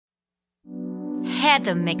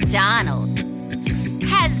Heather McDonald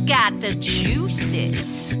has got the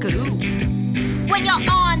juiciest scoop. When you're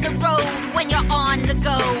on the road, when you're on the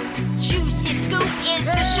go, Juicy Scoop is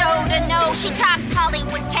the show to know. She talks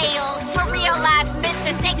Hollywood tales, her real life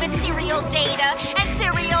Mr. Segment serial data and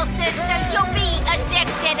serial sister. You'll be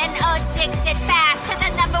addicted and addicted fast to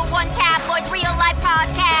the #1 tabloid real life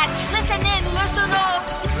podcast. Listen in, listen up.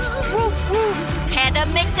 Whoop, whoop. Heather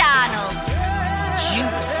McDonald,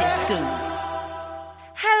 Juicy Scoop.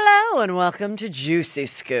 Hello and welcome to Juicy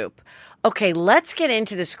Scoop. Okay, let's get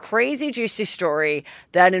into this crazy juicy story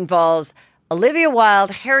that involves Olivia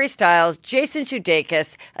Wilde, Harry Styles, Jason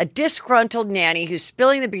Sudeikis, a disgruntled nanny who's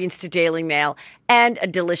spilling the beans to Daily Mail, and a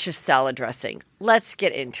delicious salad dressing. Let's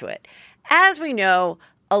get into it. As we know,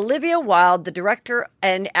 Olivia Wilde, the director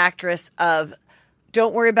and actress of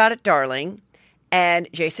Don't Worry About It, Darling, and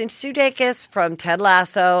Jason Sudeikis from Ted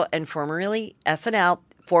Lasso and formerly SNL,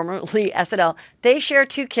 they share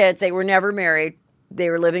 2 kids. They were never married. They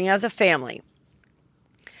were living as a family.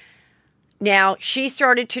 Now, she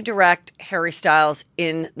started to direct Harry Styles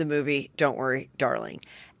in the movie Don't Worry, Darling.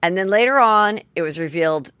 And then later on, it was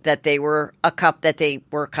revealed that they were a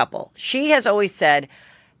couple. She has always said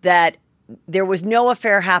that there was no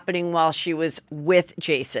affair happening while she was with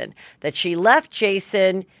Jason, that she left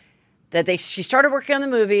Jason, she started working on the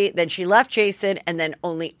movie, then she left Jason, and then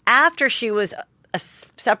only after she was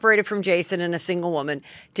separated from Jason and a single woman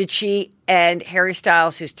did she and Harry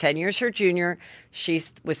Styles, who's 10 years her junior, she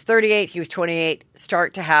was 38, he was 28,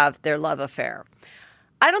 start to have their love affair.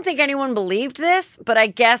 I don't think anyone believed this, but I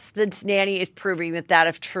guess this nanny is proving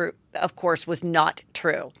that of course, was not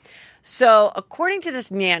true. So according to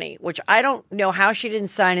this nanny, which I don't know how she didn't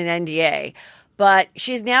sign an NDA, but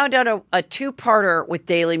she's now done a 2-parter with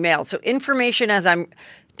Daily Mail. So information as I'm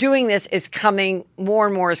doing this is coming, more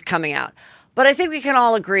and more is coming out. But I think we can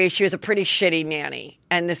all agree she was a pretty shitty nanny,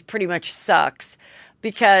 and this pretty much sucks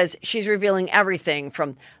because she's revealing everything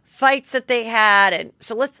from fights that they had. And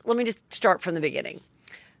so let me just start from the beginning.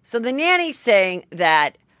 So the nanny's saying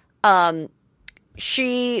that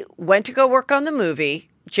she went to go work on the movie.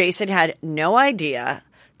 Jason had no idea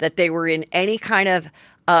that they were in any kind of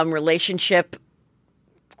relationship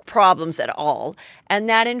problems at all. And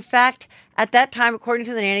that, in fact, at that time, according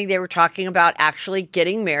to the nanny, they were talking about actually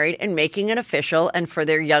getting married and making it official and for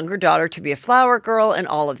their younger daughter to be a flower girl and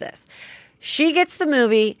all of this. She gets the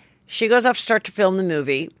movie. She goes off to start to film the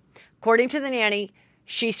movie. According to the nanny,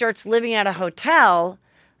 she starts living at a hotel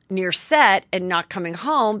near set and not coming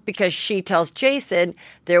home because she tells Jason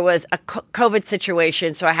there was a COVID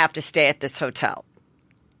situation, so I have to stay at this hotel.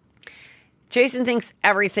 Jason thinks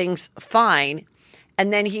everything's fine.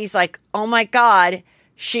 And then he's like, oh my God,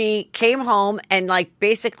 she came home and like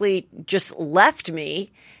basically just left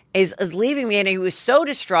me, is leaving me. And he was so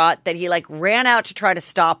distraught that he like ran out to try to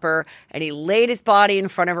stop her. And he laid his body in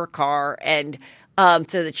front of her car and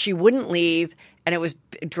so that she wouldn't leave. And it was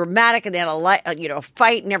dramatic. And they had a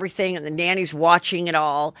fight and everything. And the nanny's watching it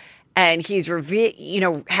all. And he's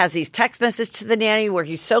has these text messages to the nanny where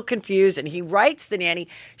he's so confused. And he writes the nanny,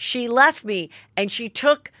 she left me and she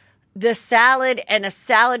took the salad and a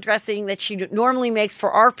salad dressing that she normally makes for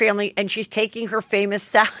our family, and she's taking her famous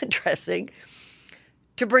salad dressing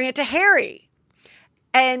to bring it to Harry.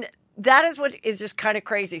 And that is what is just kind of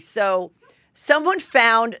crazy. So someone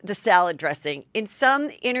found the salad dressing. In some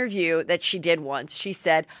interview that she did once, she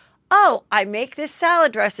said, oh, I make this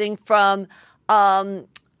salad dressing from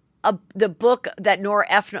the book that Nora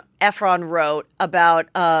Ephron wrote about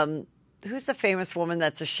who's the famous woman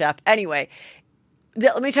that's a chef? Anyway,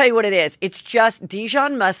 let me tell you what it is. It's just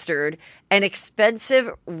Dijon mustard and expensive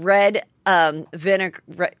red vinegar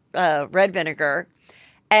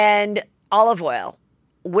and olive oil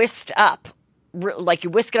whisked up, like you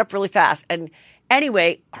whisk it up really fast. And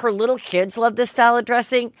anyway, her little kids love this salad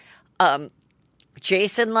dressing.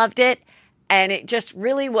 Jason loved it. And it just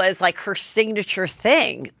really was like her signature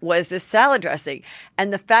thing was this salad dressing.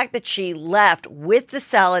 And the fact that she left with the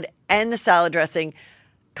salad and the salad dressing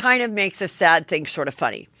kind of makes a sad thing sort of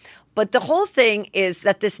funny. But the whole thing is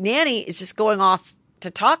that this nanny is just going off to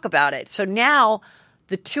talk about it. So now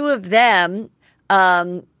the 2 of them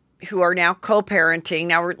who are now co-parenting.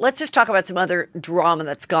 Now let's just talk about some other drama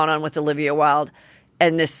that's gone on with Olivia Wilde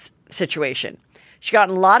and this situation. She got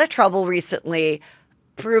in a lot of trouble recently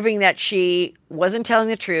proving that she wasn't telling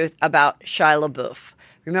the truth about Shia LaBeouf.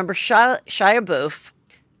 Remember Shia LaBeouf?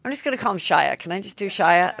 I'm just going to call him Shia. Can I just do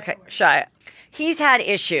Shia? Okay, Shia. He's had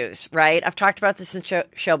issues, right? I've talked about this in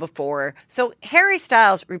show before. So Harry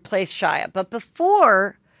Styles replaced Shia. But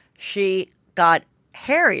before she got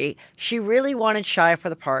Harry, she really wanted Shia for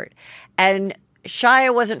the part. And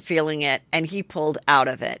Shia wasn't feeling it, and he pulled out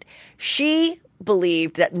of it. She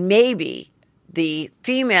believed that maybe the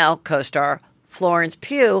female co-star, Florence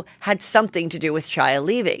Pugh, had something to do with Shia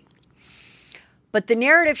leaving. But the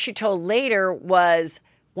narrative she told later was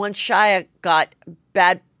once Shia got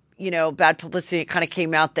bad publicity, it kind of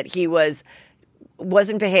came out that he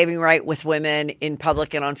wasn't behaving right with women in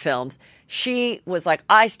public and on films. She was like,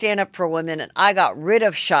 I stand up for women, and I got rid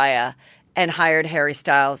of Shia and hired Harry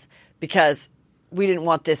Styles because we didn't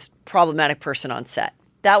want this problematic person on set.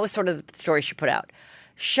 That was sort of the story she put out.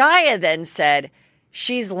 Shia then said,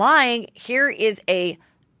 she's lying. Here is a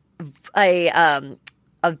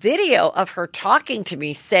video of her talking to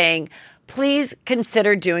me saying, please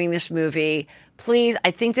consider doing this movie. Please,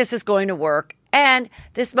 I think this is going to work. And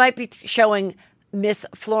this might be showing Miss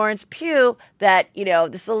Florence Pugh that,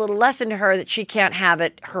 this is a little lesson to her that she can't have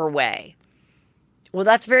it her way. Well,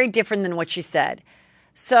 that's very different than what she said.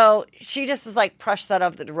 So she just is like, brush that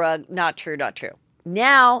off the rug. Not true, not true.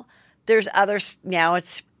 Now there's others. Now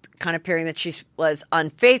it's kind of appearing that she was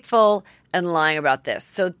unfaithful and lying about this.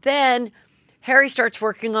 So then Harry starts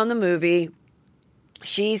working on the movie.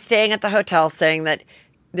 She's staying at the hotel saying that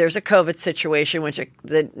there's a COVID situation, which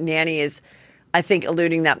the nanny is, I think,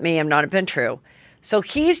 alluding that may have not have been true. So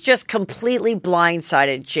he's just completely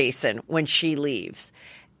blindsided Jason when she leaves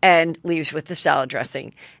and leaves with the salad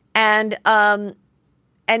dressing. And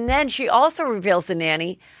then she also reveals the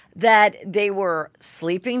nanny that they were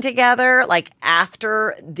sleeping together, like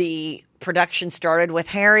after the production started with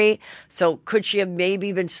Harry. So could she have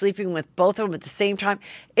maybe been sleeping with both of them at the same time?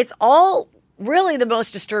 It's all really the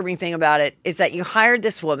most disturbing thing about it is that you hired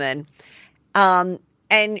this woman and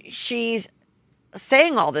she's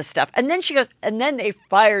saying all this stuff. And then she goes, and then they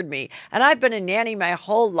fired me. And I've been a nanny my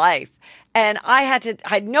whole life. And I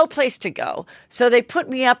had no place to go. So they put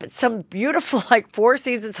me up at some beautiful, like, Four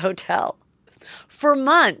Seasons hotel for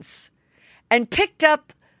months and picked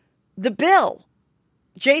up the bill.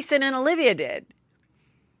 Jason and Olivia did.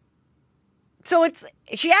 So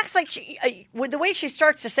she acts like the way she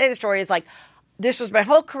starts to say the story is like, this was my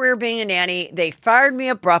whole career being a nanny. They fired me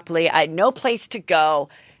abruptly. I had no place to go.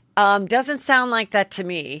 Doesn't sound like that to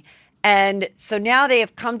me. And so now they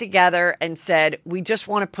have come together and said, we just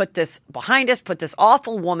want to put this behind us, put this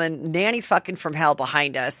awful woman, nanny fucking from hell,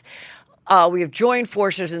 behind us. We have joined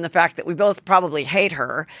forces in the fact that we both probably hate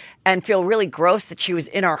her and feel really gross that she was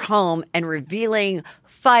in our home and revealing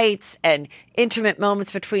fights and intimate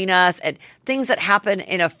moments between us and things that happen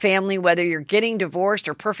in a family, whether you're getting divorced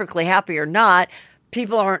or perfectly happy or not.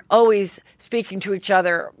 People aren't always speaking to each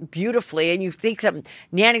other beautifully. And you think that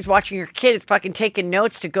nanny's watching your kid is fucking taking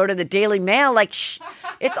notes to go to the Daily Mail. Like,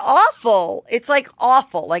 it's awful. It's like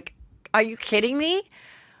awful. Like, are you kidding me?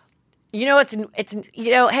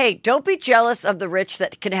 Hey, don't be jealous of the rich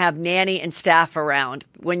that can have nanny and staff around.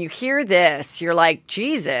 When you hear this, you're like,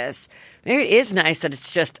 Jesus, maybe it is nice that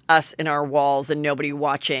it's just us in our walls and nobody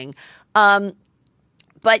watching. But,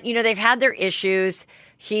 they've had their issues.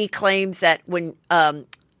 He claims that when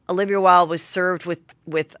Olivia Wilde was served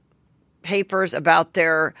with papers about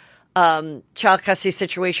their child custody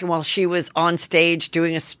situation while she was on stage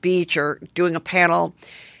doing a speech or doing a panel,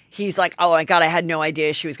 he's like, oh my God, I had no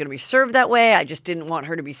idea she was going to be served that way. I just didn't want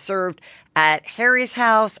her to be served at Harry's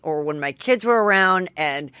house or when my kids were around.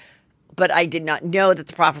 But I did not know that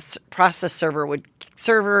the process server would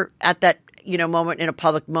serve her at that moment in a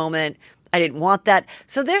public moment. I didn't want that.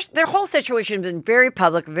 So their whole situation has been very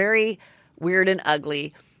public, very weird and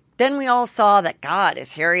ugly. Then we all saw that, God,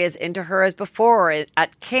 is Harry as into her as before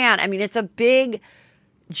at Cannes? I mean, it's a big,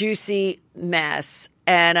 juicy mess.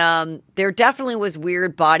 And there definitely was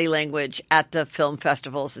weird body language at the film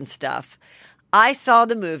festivals and stuff. I saw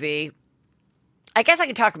the movie. I guess I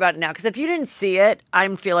can talk about it now because if you didn't see it, I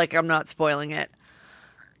feel like I'm not spoiling it.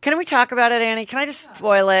 Can we talk about it, Annie? Can I just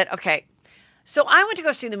spoil it? Okay. So I went to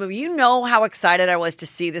go see the movie. You know how excited I was to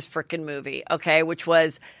see this frickin' movie, okay, which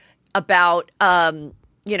was about, I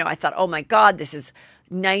thought, oh, my God, this is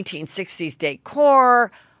 1960s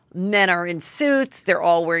decor. Men are in suits. They're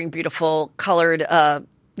all wearing beautiful colored, they're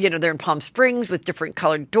in Palm Springs with different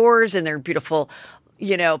colored doors and they're beautiful,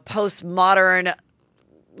 postmodern,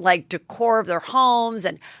 like, decor of their homes.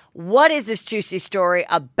 And what is this juicy story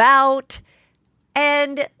about?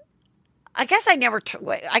 And I guess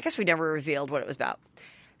we never revealed what it was about.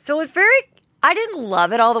 So it was I didn't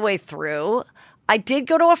love it all the way through. I did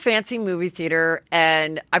go to a fancy movie theater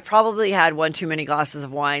and I probably had one too many glasses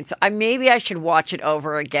of wine. So maybe I should watch it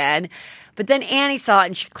over again. But then Annie saw it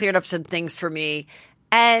and she cleared up some things for me.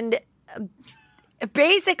 And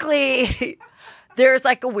basically there's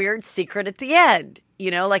like a weird secret at the end.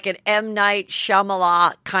 like an M. Night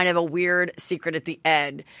Shyamalan kind of a weird secret at the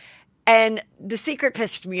end. And the secret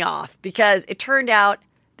pissed me off because it turned out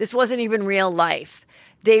this wasn't even real life.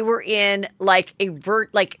 They were in like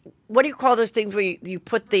what do you call those things where you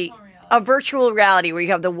put a virtual reality where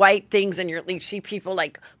you have the white things and you see people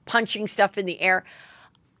like punching stuff in the air.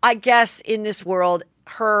 I guess in this world,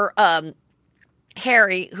 her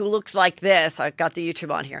Harry, who looks like this, I've got the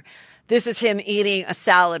YouTube on here. This is him eating a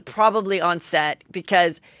salad, probably on set,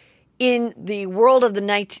 because in the world of the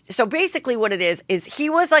night. So basically what it is he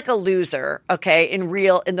was like a loser, okay, in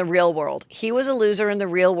the real world. He was a loser in the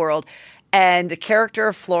real world. And the character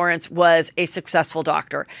of Florence was a successful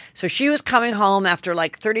doctor. So she was coming home after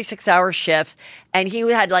like 36-hour shifts, and he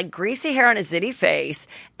had like greasy hair on his zitty face,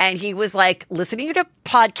 and he was like listening to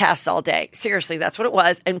podcasts all day. Seriously, that's what it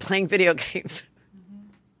was, and playing video games.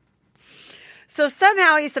 So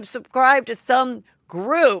somehow he subscribed to some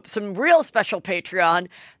group, some real special Patreon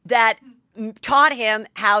that taught him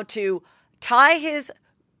how to tie his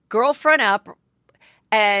girlfriend up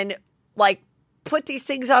and like put these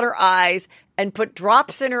things on her eyes and put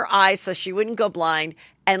drops in her eyes so she wouldn't go blind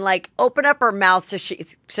and like open up her mouth so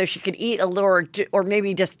she could eat a little or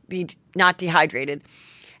maybe just be not dehydrated.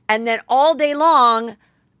 And then all day long,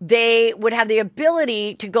 they would have the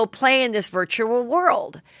ability to go play in this virtual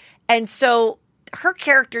world. And so her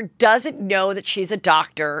character doesn't know that she's a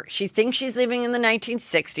doctor. She thinks she's living in the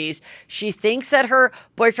 1960s. She thinks that her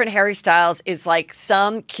boyfriend, Harry Styles, is like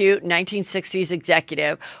some cute 1960s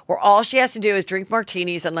executive where all she has to do is drink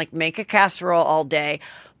martinis and like make a casserole all day.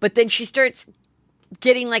 But then she starts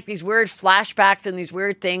getting like these weird flashbacks and these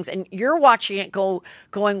weird things. And you're watching it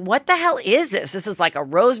going, what the hell is this? This is like a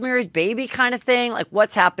Rosemary's Baby kind of thing. Like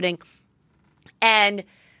what's happening? And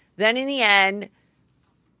then in the end,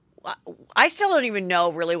 I still don't even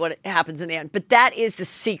know really what happens in the end, but that is the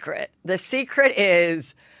secret. The secret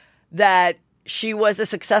is that she was a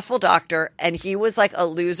successful doctor and he was like a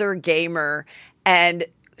loser gamer and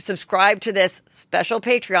subscribed to this special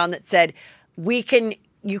Patreon that said, you can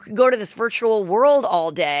go to this virtual world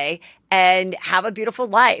all day and have a beautiful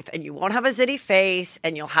life and you won't have a zitty face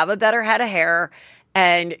and you'll have a better head of hair.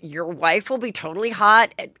 And your wife will be totally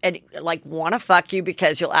hot and like want to fuck you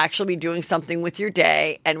because you'll actually be doing something with your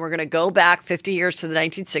day. And we're going to go back 50 years to the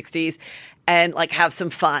 1960s and like have some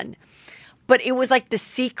fun. But it was like the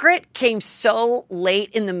secret came so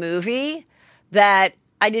late in the movie that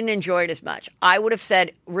I didn't enjoy it as much. I would have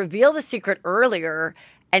said, reveal the secret earlier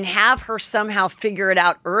and have her somehow figure it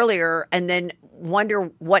out earlier and then wonder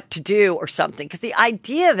what to do or something. Because the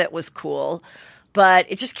idea of it was cool. But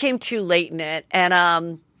it just came too late in it. And,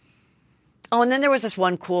 and then there was this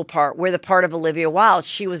one cool part where the part of Olivia Wilde,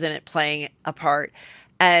 she was in it playing a part.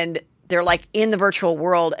 And they're like in the virtual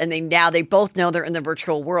world. And they both know they're in the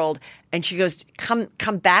virtual world. And she goes, come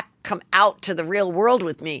back, come out to the real world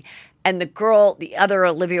with me. And the other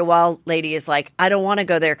Olivia Wilde lady is like, I don't want to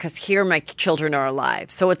go there because here my children are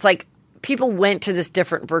alive. So it's like people went to this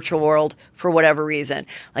different virtual world for whatever reason.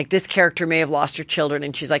 Like this character may have lost her children.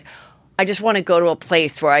 And she's like, I just want to go to a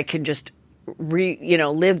place where I can just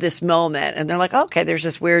live this moment. And they're like, okay, there's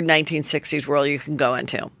this weird 1960s world you can go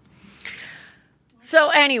into. So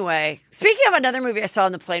anyway, speaking of another movie I saw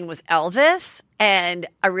on the plane was Elvis, and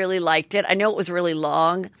I really liked it. I know it was really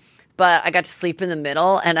long, but I got to sleep in the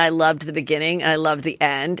middle, and I loved the beginning, and I loved the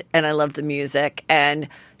end, and I loved the music. And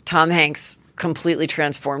Tom Hanks completely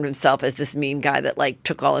transformed himself as this mean guy that like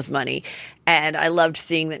took all his money. And I loved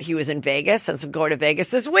seeing that he was in Vegas since I'm going to Vegas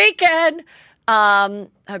this weekend.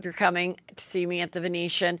 Hope you're coming to see me at the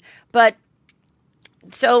Venetian. But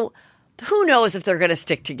so who knows if they're going to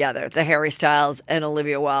stick together, the Harry Styles and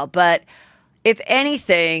Olivia Wilde. But if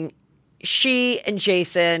anything, she and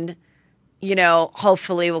Jason,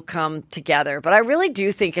 hopefully will come together. But I really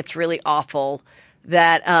do think it's really awful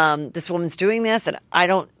that this woman's doing this. And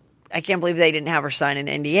I can't believe they didn't have her sign an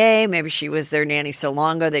NDA. Maybe she was their nanny so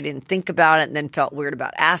long ago they didn't think about it and then felt weird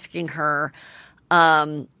about asking her.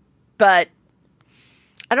 But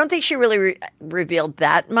I don't think she really revealed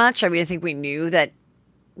that much. I mean, I think we knew that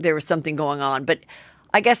there was something going on. But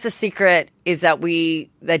I guess the secret is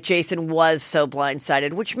that Jason was so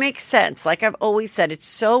blindsided, which makes sense. Like I've always said, it's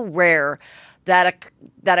so rare that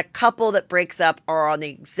a couple that breaks up are on the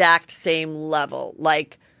exact same level.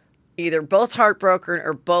 Like, either both heartbroken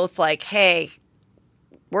or both like, hey,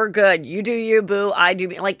 we're good. You do you, boo. I do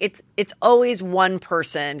me. Like it's always one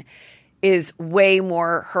person is way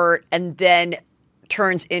more hurt and then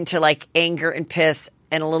turns into like anger and piss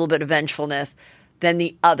and a little bit of vengefulness than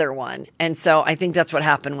the other one. And so I think that's what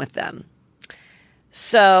happened with them.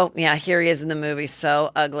 So yeah, here he is in the movie.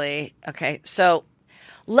 So ugly. Okay. So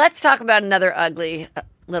Let's talk about another ugly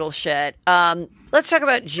little shit. Let's talk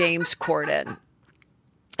about James Corden.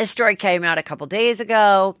 This story came out a couple days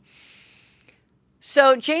ago.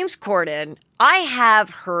 So James Corden, I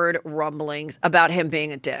have heard rumblings about him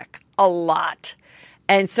being a dick a lot.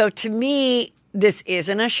 And so to me, this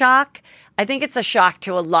isn't a shock. I think it's a shock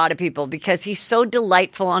to a lot of people because he's so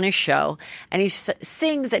delightful on his show and he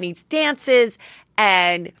sings and he dances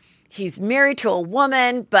and he's married to a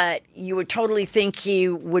woman, but you would totally think he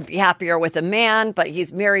would be happier with a man, but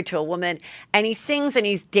he's married to a woman and he sings and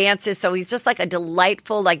he dances. So he's just like a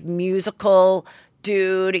delightful, like musical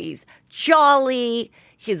dude. He's jolly.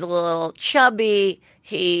 He's a little chubby.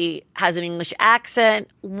 He has an English accent.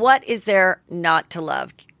 What is there not to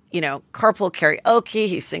love? You know, carpool karaoke.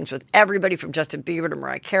 He sings with everybody from Justin Bieber to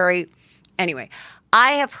Mariah Carey. Anyway,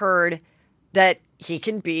 I have heard that he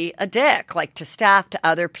can be a dick, like to staff, to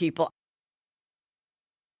other people.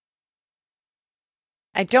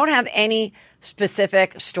 I don't have any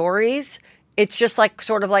specific stories. It's just like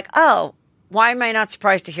sort of like, oh, why am I not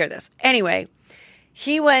surprised to hear this? Anyway,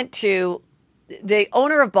 he went to the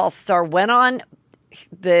owner of Balthazar, went on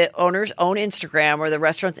the owner's own Instagram or the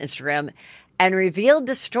restaurant's Instagram and revealed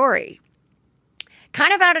the story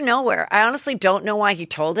kind of out of nowhere. I honestly don't know why he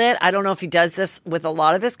told it. I don't know if he does this with a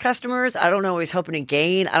lot of his customers. I don't know what he's hoping to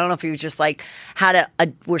gain. I don't know if he was just like had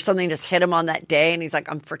where something just hit him on that day and he's like,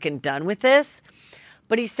 I'm freaking done with this.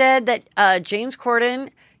 But he said that James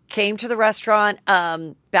Corden came to the restaurant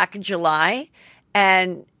back in July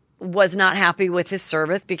and was not happy with his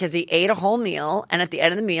service because he ate a whole meal and at the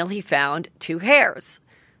end of the meal he found 2 hairs.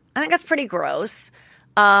 I think that's pretty gross.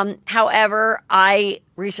 However, I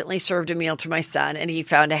recently served a meal to my son and he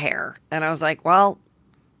found a hair. And I was like, well,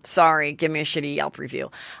 sorry, give me a shitty Yelp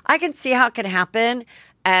review. I can see how it can happen.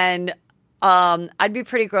 And I'd be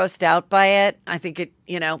pretty grossed out by it. I think it,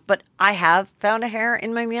 but I have found a hair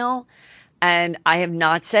in my meal and I have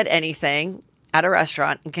not said anything at a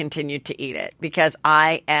restaurant and continued to eat it because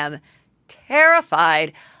I am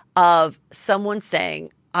terrified of someone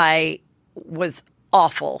saying I was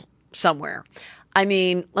awful somewhere. I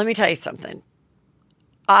mean, let me tell you something.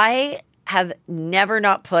 I have never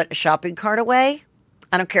not put a shopping cart away.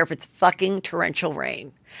 I don't care if it's fucking torrential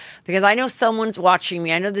rain. Because I know someone's watching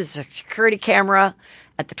me. I know there's a security camera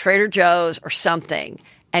at the Trader Joe's or something.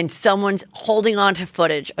 And someone's holding on to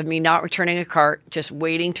footage of me not returning a cart, just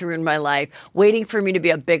waiting to ruin my life, waiting for me to be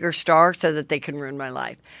a bigger star so that they can ruin my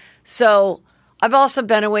life. So I've also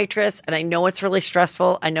been a waitress, and I know it's really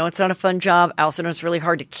stressful. I know it's not a fun job. I also know it's really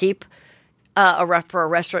hard to keep for a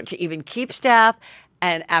restaurant to even keep staff.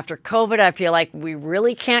 And after COVID, I feel like we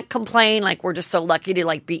really can't complain. Like we're just so lucky to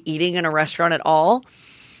like be eating in a restaurant at all.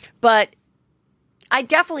 But I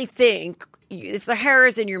definitely think if the hair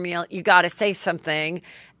is in your meal, you got to say something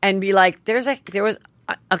and be like,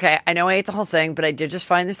 okay, I know I ate the whole thing, but I did just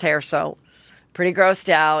find this hair. So pretty grossed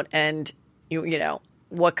out. And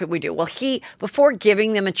what could we do? Well, before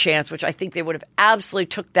giving them a chance, which I think they would have absolutely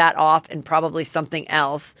took that off and probably something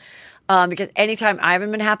else. Because anytime I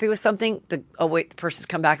haven't been happy with something, the person's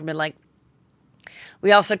come back and been like,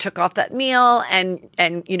 we also took off that meal and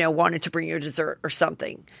wanted to bring you a dessert or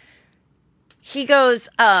something. He goes,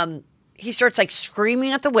 he starts like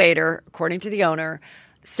screaming at the waiter, according to the owner,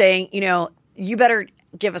 saying, you better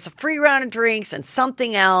give us a free round of drinks and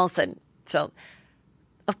something else. And so,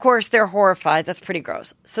 of course, they're horrified. That's pretty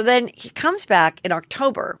gross. So then he comes back in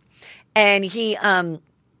October and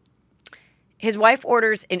his wife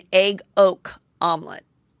orders an egg yolk omelet.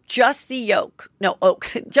 Just the yolk. No,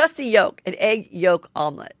 just the yolk. An egg yolk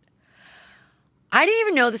omelet. I didn't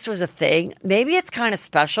even know this was a thing. Maybe it's kind of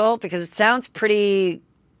special because it sounds pretty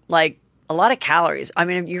like a lot of calories. I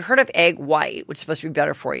mean, you heard of egg white, which is supposed to be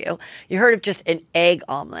better for you. You heard of just an egg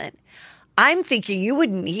omelet. I'm thinking you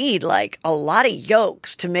would need like a lot of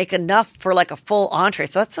yolks to make enough for like a full entree.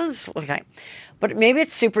 So that sounds okay. But maybe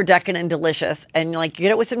it's super decadent and delicious. And like you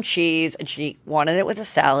get it with some cheese and she wanted it with a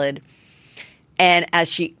salad. And as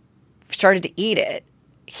she started to eat it,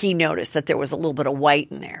 he noticed that there was a little bit of white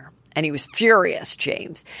in there. And he was furious,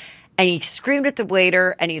 James. And he screamed at the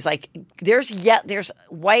waiter and he's like, there's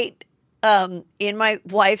white in my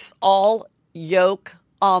wife's all yolk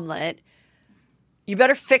omelet. You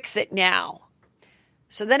better fix it now.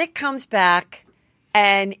 So then it comes back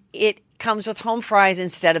and it comes with home fries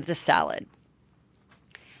instead of the salad.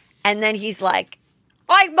 And then he's like,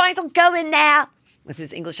 I might as well go in there with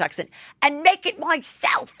his English accent and make it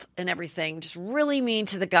myself and everything. Just really mean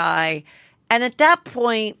to the guy. And at that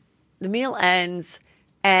point, the meal ends.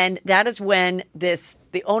 And that is when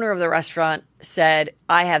the owner of the restaurant said,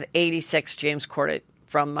 I have 86 James Corden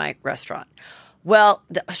from my restaurant. Well,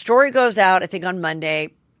 the story goes out, I think on Monday.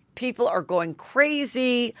 People are going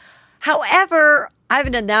crazy. However, I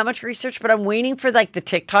haven't done that much research, but I'm waiting for like the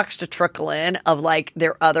TikToks to trickle in of like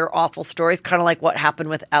their other awful stories, kind of like what happened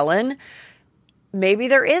with Ellen. Maybe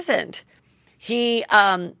there isn't. He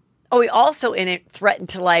also in it threatened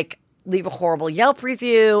to like leave a horrible Yelp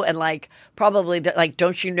review and like probably like,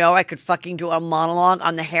 don't you know I could fucking do a monologue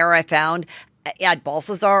on the hair I found at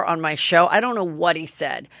Balthazar on my show? I don't know what he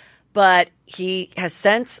said, but he has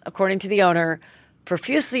since, according to the owner,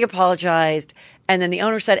 profusely apologized. And then the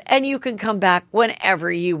owner said, and you can come back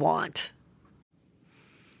whenever you want.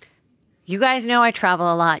 You guys know I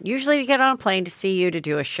travel a lot, usually to get on a plane to see you to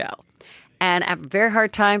do a show. And I have a very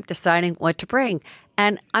hard time deciding what to bring.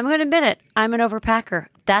 And I'm going to admit it, I'm an overpacker.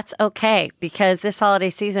 That's okay, because this holiday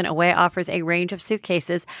season, Away offers a range of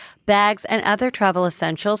suitcases, bags, and other travel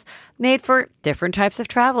essentials made for different types of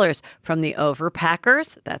travelers, from the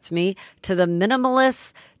overpackers, that's me, to the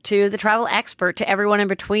minimalists, to the travel expert, to everyone in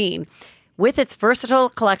between. With its versatile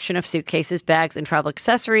collection of suitcases, bags, and travel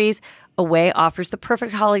accessories, Away offers the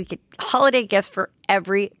perfect holiday gifts for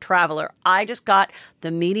every traveler. I just got the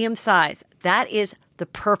medium size. That is the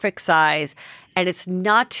perfect size. And it's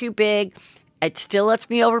not too big. It still lets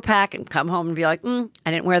me overpack and come home and be like, I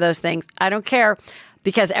didn't wear those things. I don't care.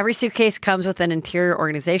 Because every suitcase comes with an interior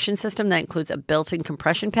organization system that includes a built-in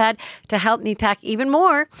compression pad to help me pack even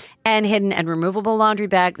more, and hidden and removable laundry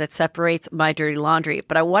bag that separates my dirty laundry.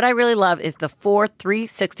 But what I really love is the 4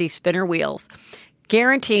 360 spinner wheels,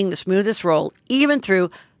 guaranteeing the smoothest roll, even through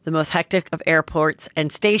the most hectic of airports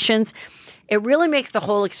and stations. It really makes the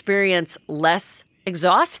whole experience less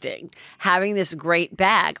exhausting, having this great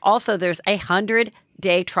bag. Also, there's a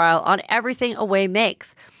 100-day trial on everything Away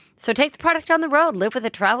makes. So take the product on the road, live with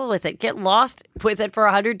it, travel with it, get lost with it for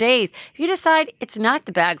 100 days. If you decide it's not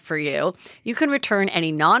the bag for you, you can return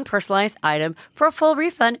any non-personalized item for a full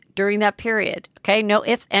refund during that period. Okay, no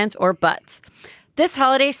ifs, ands, or buts. This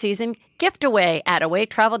holiday season, gift away at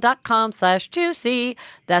awaytravel.com/juicy.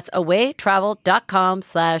 That's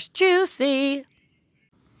awaytravel.com/juicy.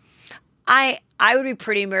 I would be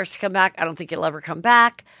pretty embarrassed to come back. I don't think it'll ever come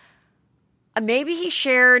back. Maybe he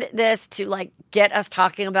shared this to like get us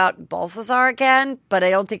talking about Balthazar again, but I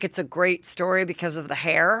don't think it's a great story because of the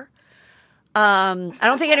hair. I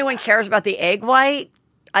don't think anyone cares about the egg white.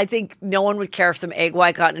 I think no one would care if some egg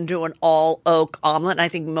white got into an all oak omelet. And I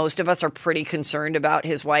think most of us are pretty concerned about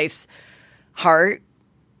his wife's heart.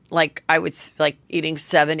 Like I would like eating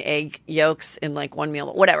 7 egg yolks in like one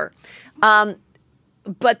meal, whatever.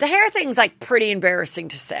 But the hair thing's like pretty embarrassing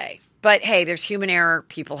to say. But hey, there's human error.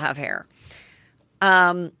 People have hair.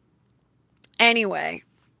 Anyway,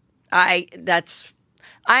 I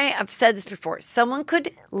have said this before. Someone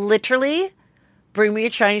could literally bring me a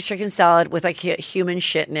Chinese chicken salad with like human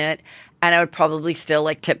shit in it, and I would probably still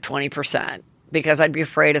like tip 20% because I'd be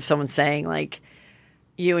afraid of someone saying like,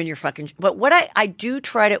 you and your fucking. But what I do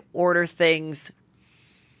try to order things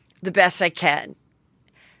the best I can.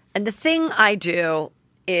 And the thing I do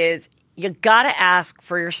is you gotta ask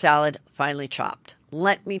for your salad finely chopped.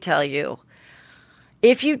 Let me tell you.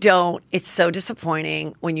 If you don't, it's so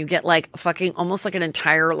disappointing when you get like fucking almost like an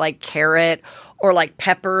entire like carrot or like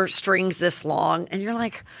pepper strings this long and you're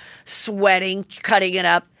like sweating, cutting it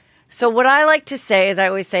up. So what I like to say is I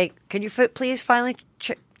always say, can you please finely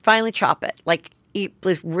chop it? Like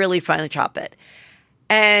please really finely chop it.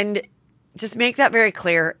 And just make that very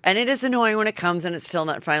clear. And it is annoying when it comes and it's still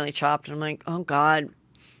not finely chopped. And I'm like, oh God,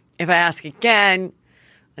 if I ask again,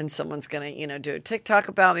 then someone's going to, do a TikTok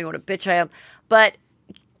about me, what a bitch I am. But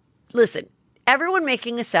listen, everyone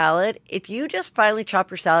making a salad, if you just finely chop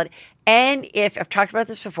your salad, and if I've talked about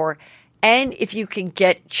this before, and if you can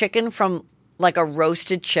get chicken from like a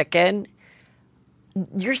roasted chicken,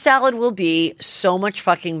 your salad will be so much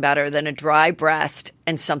fucking better than a dry breast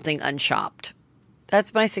and something unchopped.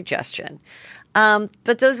 That's my suggestion. But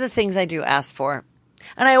those are the things I do ask for.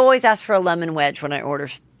 And I always ask for a lemon wedge when I order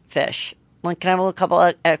fish. Like, can I have a couple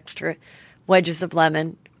of extra wedges of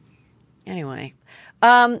lemon? Anyway.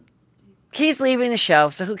 He's leaving the show,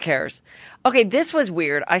 so who cares? Okay, this was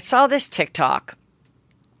weird. I saw this TikTok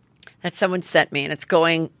that someone sent me, and it's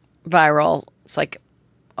going viral. It's like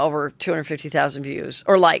over 250,000 views,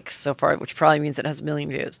 or likes so far, which probably means it has 1 million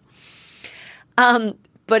views.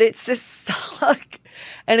 But it's this song,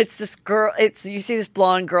 and it's this girl, you see this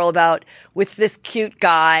blonde girl with this cute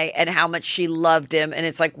guy and how much she loved him, and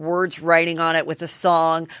it's like words writing on it with a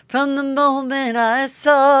song. From the moment I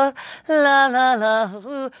saw, la la la,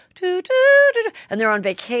 ooh, doo, doo, doo, doo. And they're on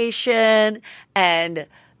vacation, and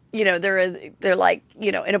they're like,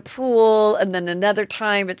 in a pool, and then another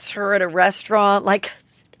time it's her at a restaurant. Like,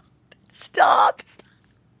 stop.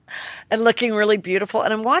 and looking really beautiful.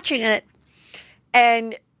 And I'm watching it,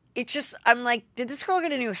 and it's just, I'm like, did this girl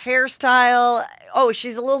get a new hairstyle? Oh,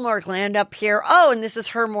 she's a little more glammed up here. Oh, and this is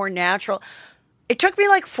her more natural. It took me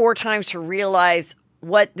like 4 times to realize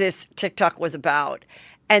what this TikTok was about.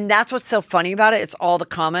 And that's what's so funny about it. It's all the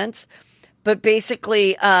comments. But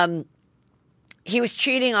basically, he was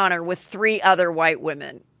cheating on her with 3 other white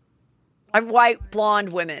women. White, blonde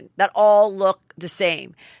women that all look the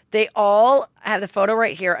same. They all have the photo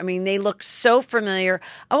right here. I mean, they look so familiar.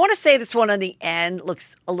 I want to say this one on the end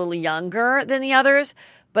looks a little younger than the others,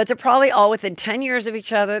 but they're probably all within 10 years of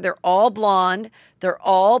each other. They're all blonde. They're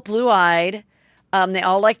all blue-eyed. They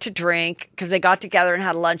all like to drink because they got together and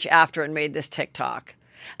had lunch after and made this TikTok.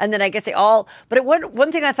 And then I guess they all, but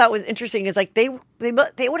one thing I thought was interesting is like they would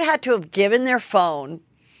have had to have given their phone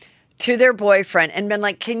to their boyfriend and been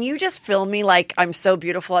like, can you just film me like I'm so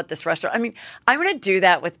beautiful at this restaurant? I mean, I'm going to do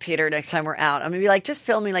that with Peter next time we're out. I'm going to be like, just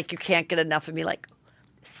film me like you can't get enough of me. Like,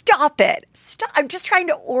 stop it. Stop. I'm just trying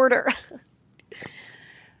to order.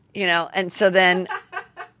 And so then...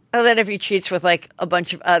 And then if he cheats with like a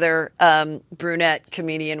bunch of other brunette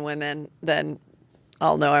comedian women, then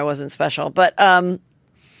I'll know I wasn't special. But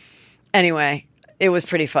anyway, it was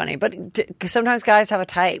pretty funny. But sometimes guys have a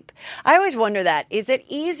type. I always wonder that. Is it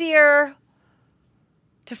easier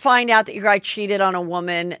to find out that your guy cheated on a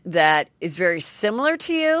woman that is very similar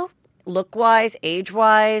to you, look-wise,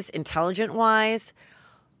 age-wise, intelligent-wise,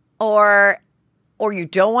 or you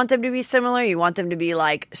don't want them to be similar, you want them to be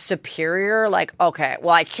like superior, like, okay,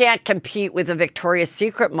 well, I can't compete with a Victoria's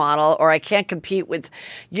Secret model, or I can't compete with,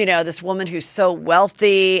 this woman who's so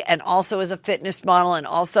wealthy and also is a fitness model and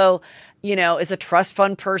also, is a trust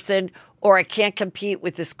fund person, or I can't compete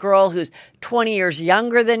with this girl who's 20 years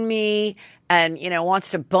younger than me and,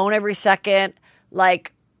 wants to bone every second.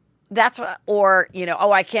 Like, that's what, or,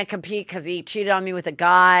 I can't compete because he cheated on me with a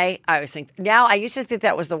guy. I always think, now I used to think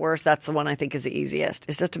that was the worst. That's the one I think is the easiest.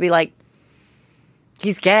 It's just to be like,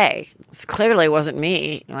 he's gay. This clearly wasn't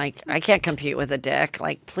me. Like, I can't compete with a dick.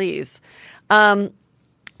 Like, please. So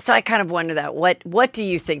I kind of wonder that. What do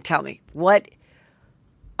you think? Tell me.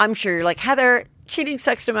 I'm sure you're like, Heather, cheating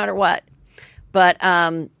sucks no matter what. But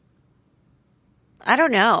I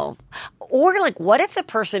don't know. Or like, what if the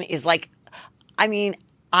person is like,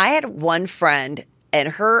 I had one friend and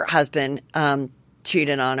her husband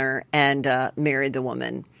cheated on her and married the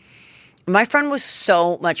woman. My friend was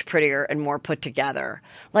so much prettier and more put together.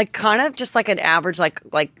 Like kind of just like an average, like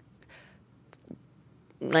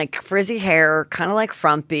frizzy hair, kind of like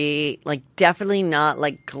frumpy, like definitely not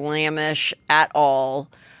like glamish at all.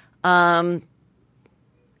 I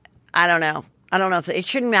don't know. I don't know if it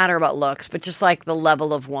shouldn't matter about looks, but just like the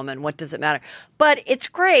level of woman, what does it matter? But it's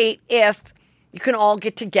great if you can all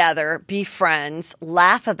get together, be friends,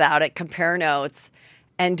 laugh about it, compare notes,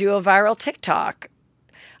 and do a viral TikTok.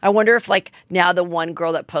 I wonder if, like, now the one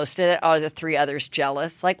girl that posted it, are the 3 others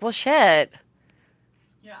jealous? Like, well, shit.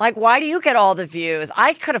 Yeah. Like, why do you get all the views?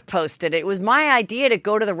 I could have posted it. It was my idea to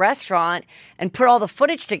go to the restaurant and put all the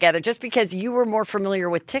footage together just because you were more familiar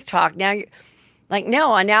with TikTok. Now you're like,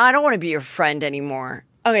 no, now I don't want to be your friend anymore.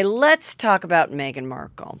 Okay, let's talk about Meghan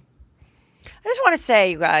Markle. I just want to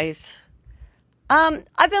say, you guys...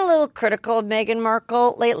 I've been a little critical of Meghan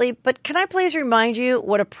Markle lately, but can I please remind you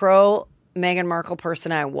what a pro Meghan Markle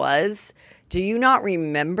person I was? Do you not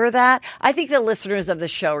remember that? I think the listeners of the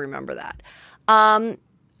show remember that.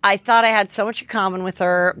 I thought I had so much in common with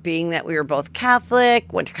her, being that we were both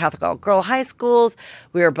Catholic, went to Catholic all-girl high schools.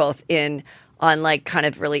 We were both on like kind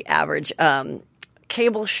of really average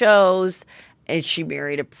cable shows, and she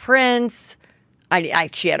married a prince.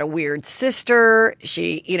 She had a weird sister,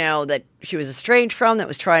 that she was estranged from, that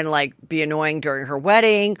was trying to like be annoying during her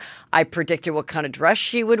wedding. I predicted what kind of dress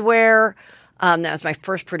she would wear. That was my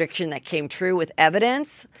first prediction that came true with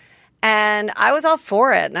evidence. And I was all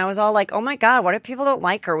for it. And I was all like, oh my God, what if people don't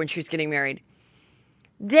like her when she was getting married?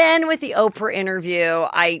 Then with the Oprah interview,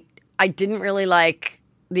 I didn't really like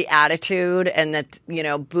the attitude and that,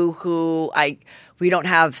 boo-hoo, we don't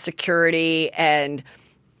have security and...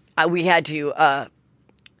 we had to,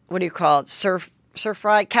 what do you call it? Surf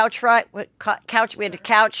ride, couch ride, couch. We had to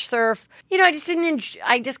couch surf. I just didn't.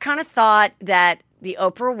 I just kind of thought that the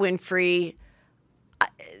Oprah Winfrey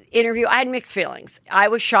interview, I had mixed feelings. I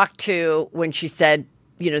was shocked too when she said,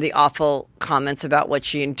 the awful comments about what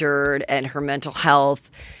she endured and her mental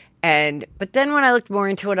health. But then when I looked more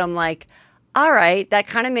into it, I'm like, all right, that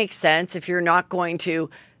kind of makes sense if you're not going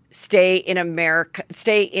to stay in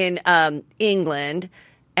England.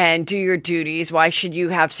 And do your duties. Why should you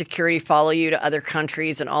have security follow you to other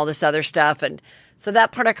countries and all this other stuff? And so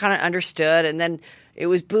that part I kind of understood. And then it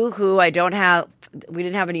was boo-hoo. I don't have we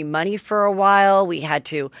didn't have any money for a while. We had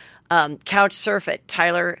to couch surf at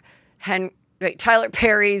Tyler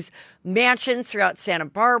Perry's mansions throughout Santa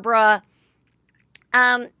Barbara.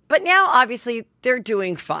 But now, obviously, they're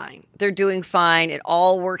doing fine. They're doing fine. It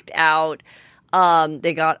all worked out.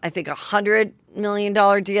 They got, I think, $100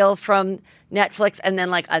 million deal from Netflix and then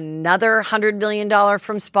like another $100 million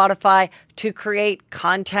from Spotify to create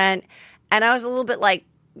content. And I was a little bit like,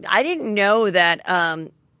 I didn't know that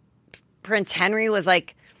Prince Henry was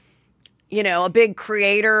like, you know, a big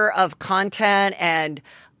creator of content, and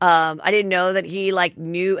I didn't know that he like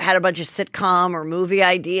had a bunch of sitcom or movie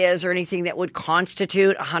ideas or anything that would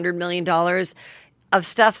constitute $100 million of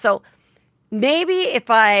stuff. So maybe if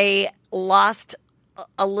I lost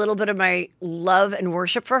a little bit of my love and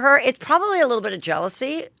worship for her, it's probably a little bit of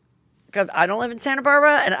jealousy because I don't live in Santa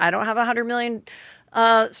Barbara and I don't have $100 million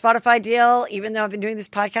Spotify deal, even though I've been doing this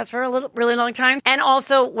podcast for a really long time. And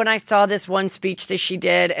also when I saw this one speech that she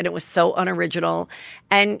did, and it was so unoriginal,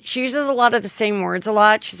 and she uses a lot of the same words a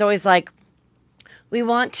lot. She's always like, we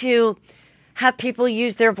want to have people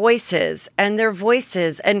use their voices and their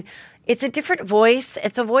voices. And it's a different voice.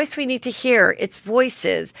 It's a voice we need to hear. It's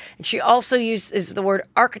voices. And she also uses the word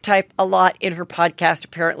archetype a lot in her podcast,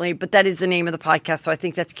 apparently, but that is the name of the podcast. So I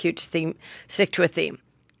think that's cute to stick to a theme.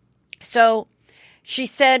 So she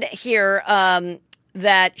said here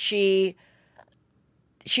that she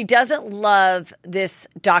doesn't love this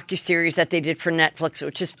docuseries that they did for Netflix,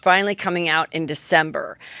 which is finally coming out in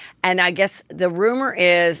December. And I guess the rumor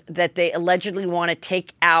is that they allegedly want to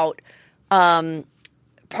take out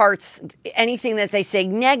parts, anything that they say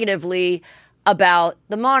negatively about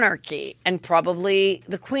the monarchy and probably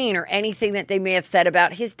the queen, or anything that they may have said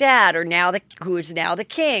about his dad or who is now the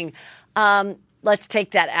king. Let's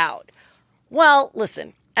take that out. Well,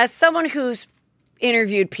 listen, as someone who's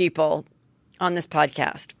interviewed people on this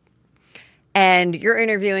podcast, and you're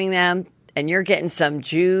interviewing them and you're getting some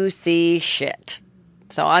juicy shit.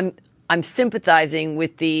 So I'm sympathizing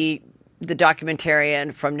with the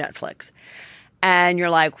documentarian from Netflix. And you're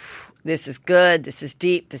like, this is good, this is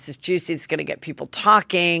deep, this is juicy, it's going to get people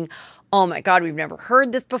talking. Oh my God, we've never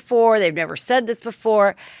heard this before. They've never said this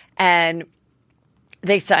before. And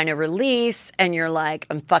they sign a release and you're like,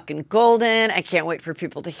 I'm fucking golden. I can't wait for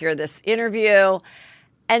people to hear this interview.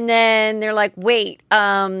 And then they're like, wait,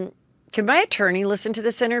 can my attorney listen to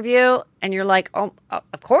this interview? And you're like, oh,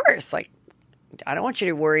 of course. Like, I don't want you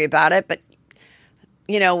to worry about it. But,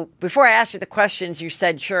 you know, before I asked you the questions, you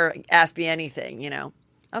said, sure, ask me anything, you know.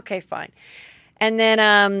 Okay, fine. And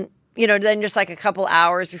then, you know, then just like a couple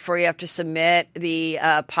hours before you have to submit the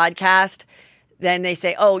podcast, then they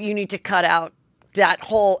say, oh, you need to cut out that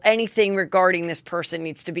whole, anything regarding this person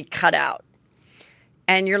needs to be cut out.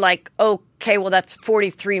 And you're like, okay, well, that's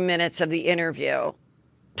 43 minutes of the interview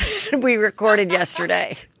we recorded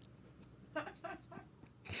yesterday.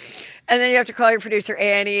 And then you have to call your producer,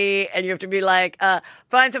 Annie, and you have to be like,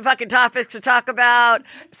 find some fucking topics to talk about.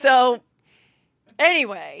 So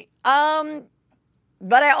anyway, but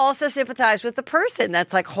I also sympathize with the person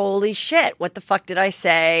that's like, holy shit, what the fuck did I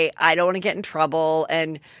say? I don't want to get in trouble.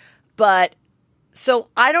 But so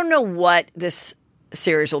I don't know what this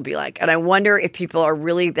series will be like. And I wonder if people are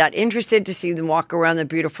really that interested to see them walk around the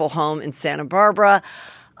beautiful home in Santa Barbara.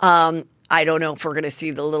 I don't know if we're going to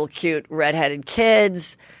see the little cute redheaded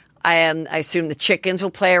kids. I assume the chickens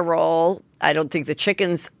will play a role. I don't think the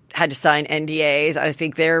chickens had to sign NDAs. I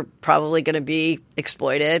think they're probably going to be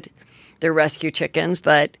exploited. They're rescue chickens,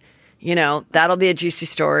 but you know, that'll be a juicy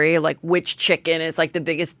story, like which chicken is like the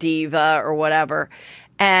biggest diva or whatever.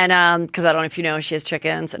 And because I don't know if you know, she has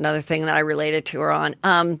chickens, another thing that I related to her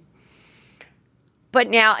on. But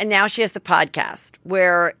now she has the podcast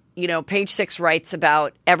where, you know, Page Six writes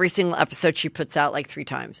about every single episode she puts out like 3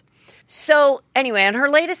 times. So anyway, on her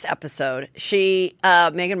latest episode,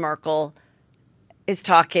 Meghan Markle is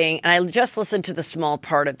talking, and I just listened to the small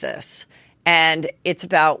part of this, and it's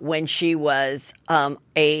about when she was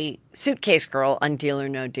a suitcase girl on Deal or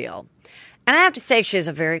No Deal. And I have to say, she has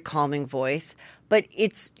a very calming voice. But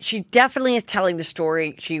she definitely is telling the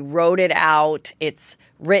story. She wrote it out. It's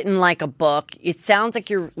written like a book. It sounds like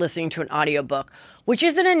you're listening to an audiobook, which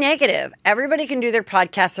isn't a negative. Everybody can do their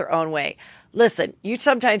podcast their own way. Listen, you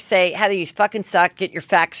sometimes say, Heather, you fucking suck, get your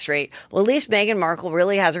facts straight. Well, at least Meghan Markle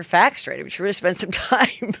really has her facts straight. I mean, she really spent some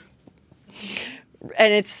time.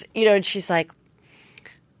 And it's, you know, and she's like,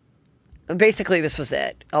 basically this was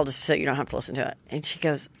it. I'll just say you don't have to listen to it. And she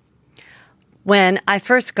goes, when I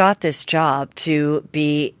first got this job to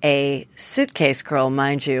be a suitcase girl,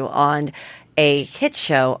 mind you, on a hit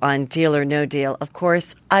show on Deal or No Deal, of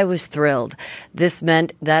course, I was thrilled. This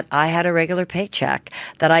meant that I had a regular paycheck,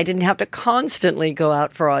 that I didn't have to constantly go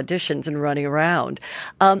out for auditions and running around.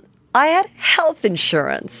 I had health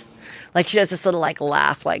insurance. Like, she does this little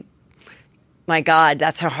laugh, like, my God,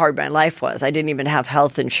 that's how hard my life was. I didn't even have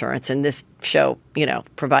health insurance, and this show,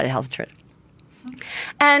 provided health insurance.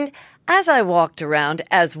 And as I walked around,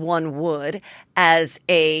 as one would, as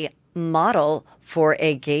a model for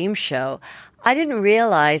a game show, I didn't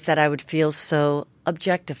realize that I would feel so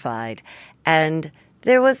objectified. And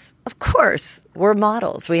there was, of course, we're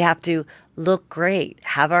models. We have to look great,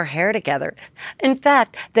 have our hair together. In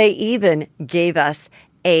fact, they even gave us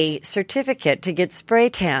a certificate to get spray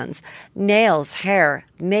tans, nails, hair,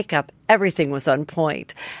 makeup, everything was on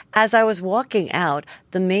point. As I was walking out,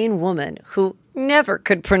 the main woman, who never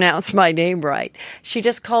could pronounce my name right, she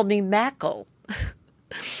just called me Mackle,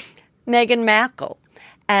 Megan Mackle.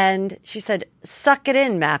 And she said, "Suck it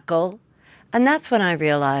in, Mackle." And that's when I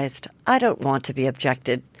realized I don't want to be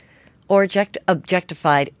objectified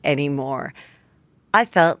anymore. I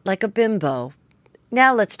felt like a bimbo.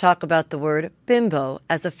 Now let's talk about the word bimbo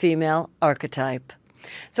as a female archetype.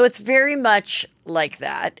 So it's very much like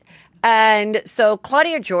that. And so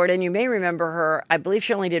Claudia Jordan, you may remember her. I believe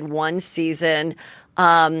she only did one season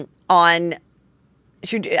I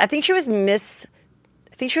think she was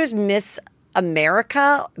Miss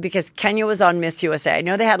America, because Kenya was on Miss USA. I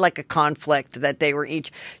know they had a conflict that they were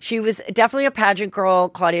each. She was definitely a pageant girl,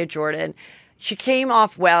 Claudia Jordan. She came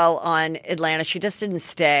off well on Atlanta. She just didn't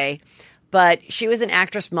stay. But she was an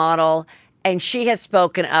actress model, and she has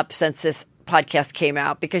spoken up since this podcast came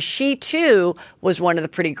out, because she too was one of the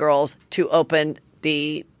pretty girls to open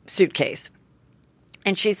the suitcase.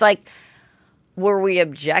 And she's like, were we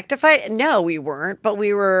objectified? No, we weren't, but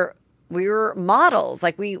we were models.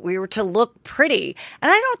 We were to look pretty. And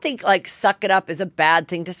I don't think suck it up is a bad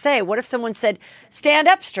thing to say. What if someone said, stand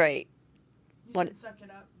up straight? Suck it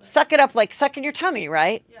up. Suck it up, like suck in your tummy,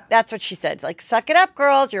 right? Yeah. That's what she said. Suck it up,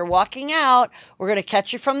 girls. You're walking out. We're going to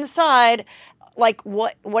catch you from the side.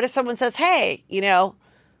 What if someone says, hey,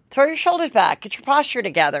 throw your shoulders back, get your posture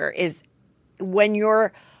together, is when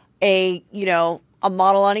you're a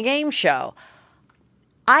model on a game show.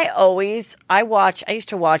 I used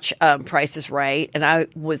to watch Price is Right, and I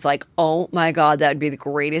was like, oh my God, that would be the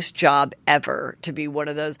greatest job ever, to be one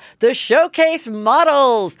of the showcase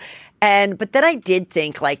models. But then I did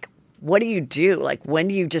think, what do you do? When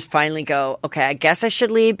do you just finally go, okay, I guess I should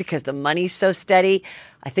leave because the money's so steady?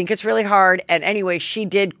 I think it's really hard. And anyway, she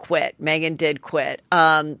did quit. Megan did quit.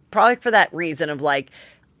 Probably for that reason of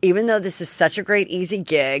even though this is such a great, easy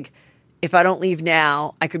gig, if I don't leave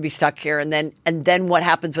now, I could be stuck here. And then what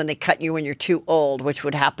happens when they cut you when you're too old, which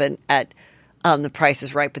would happen at The Price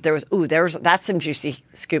is Right. But that's some juicy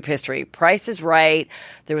scoop history. Price is Right.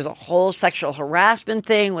 There was a whole sexual harassment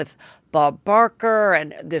thing with Bob Barker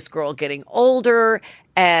and this girl getting older.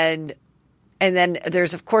 And then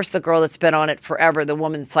there's, of course, the girl that's been on it forever, the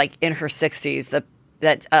woman that's in her 60s,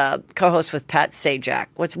 that co-host with Pat Sajak.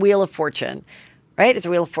 What's Wheel of Fortune? Right? It's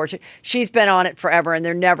a Wheel of Fortune. She's been on it forever, and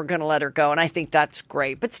they're never going to let her go. And I think that's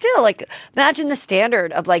great. But still, imagine the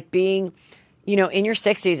standard of being, in your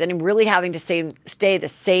 60s and really having to stay the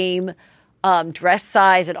same dress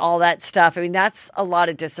size and all that stuff. I mean, that's a lot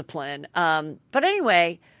of discipline. But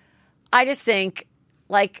anyway, I just think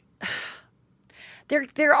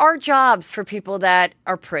there are jobs for people that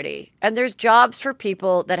are pretty, and there's jobs for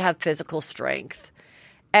people that have physical strength,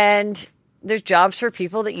 and there's jobs for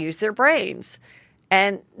people that use their brains.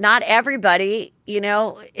 And not everybody,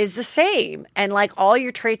 is the same. And all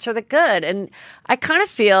your traits are the good. And I kind of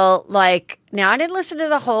feel now I didn't listen to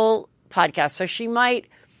the whole podcast, so she might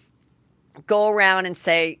go around and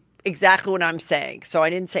say exactly what I'm saying. So I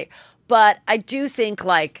didn't say, but I do think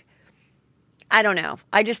I don't know.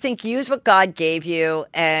 I just think use what God gave you,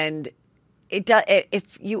 and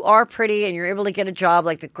if you are pretty and you're able to get a job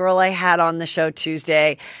like the girl I had on the show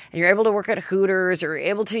Tuesday, and you're able to work at Hooters, or you're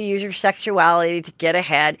able to use your sexuality to get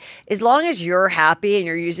ahead, as long as you're happy and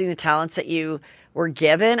you're using the talents that you were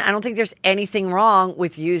given, I don't think there's anything wrong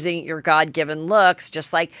with using your God-given looks.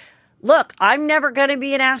 Just look, I'm never going to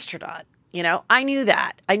be an astronaut. I knew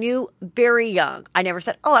that. I knew very young. I never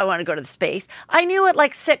said, oh, I want to go to the space. I knew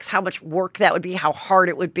at 6 how much work that would be, how hard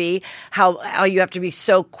it would be, how you have to be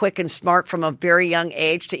so quick and smart from a very young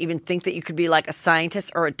age to even think that you could be a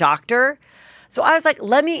scientist or a doctor. So I was like,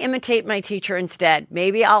 let me imitate my teacher instead.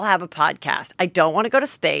 Maybe I'll have a podcast. I don't want to go to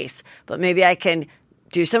space, but maybe I can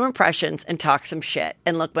do some impressions and talk some shit.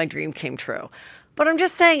 And look, my dream came true. But I'm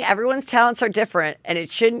just saying everyone's talents are different, and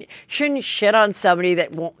it shouldn't shit on somebody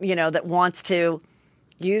that that wants to,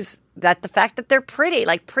 use that the fact that they're pretty,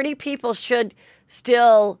 like pretty people should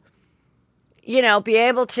still, be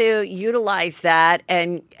able to utilize that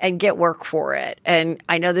and get work for it. And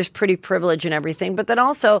I know there's pretty privilege and everything, but then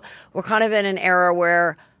also we're kind of in an era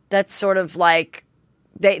where that's sort of like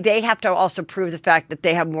they have to also prove the fact that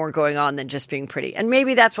they have more going on than just being pretty. And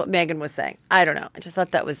maybe that's what Megan was saying. I don't know. I just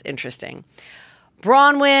thought that was interesting.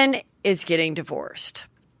 Bronwyn is getting divorced.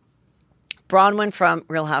 Bronwyn from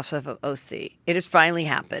Real Housewives of OC. It has finally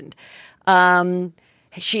happened.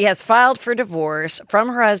 She has filed for divorce from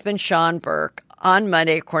her husband, Sean Burke, on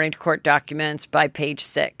Monday, according to court documents by Page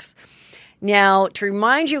 6. Now, to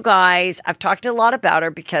remind you guys, I've talked a lot about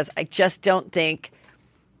her because I just don't think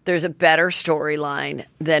there's a better storyline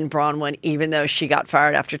than Bronwyn, even though she got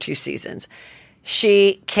fired after 2 seasons.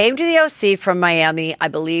 She came to the OC from Miami. I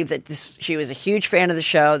believe that she was a huge fan of the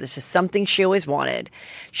show. This is something she always wanted.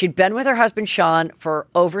 She'd been with her husband, Sean, for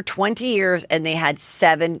over 20 years, and they had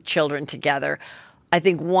 7 children together. I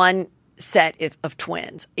think 1 set of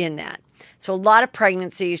twins in that. So a lot of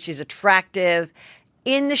pregnancies. She's attractive.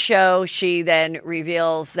 In the show, she then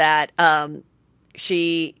reveals that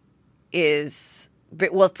she is...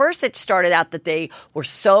 Well, first it started out that they were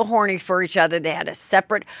so horny for each other. They had a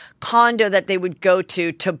separate condo that they would go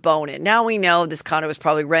to bone it. Now we know this condo was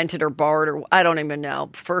probably rented or borrowed or I don't even know.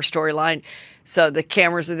 First storyline. So the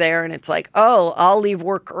cameras are there and it's like, oh, I'll leave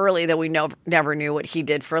work early. That we never knew what he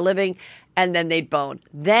did for a living. And then they'd bone.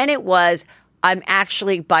 Then it was, I'm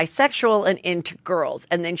actually bisexual and into girls.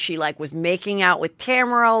 And then she was making out with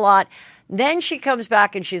Tamara a lot. Then she comes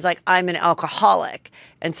back and she's like, I'm an alcoholic.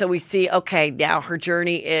 And so we see, okay, now her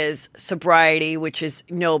journey is sobriety, which is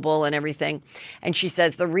noble and everything. And she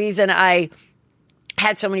says, the reason I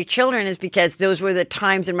had so many children is because those were the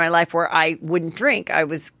times in my life where I wouldn't drink. I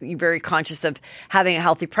was very conscious of having a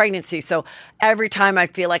healthy pregnancy. So every time I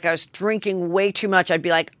feel like I was drinking way too much, I'd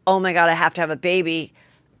be like, oh my God, I have to have a baby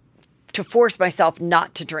to force myself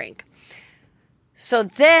not to drink. So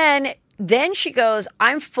then she goes,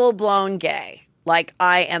 I'm full-blown gay. Like,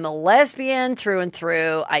 I am a lesbian through and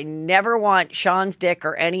through. I never want Sean's dick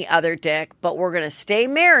or any other dick, but we're going to stay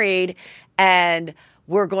married and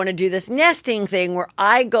we're going to do this nesting thing where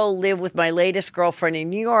I go live with my latest girlfriend in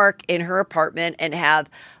New York in her apartment and have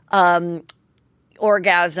orgasms.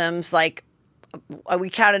 Like, we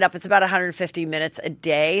counted up, it's about 150 minutes a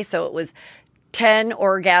day. So it was 10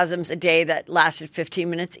 orgasms a day that lasted 15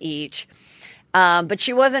 minutes each. But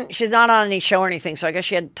she's not on any show or anything, so I guess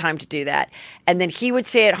she had time to do that. And then he would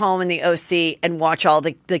stay at home in the OC and watch all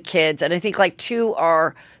the kids. And I think 2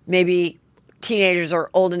 are maybe teenagers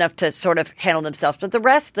or old enough to sort of handle themselves. But the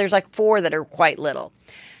rest, there's 4 that are quite little.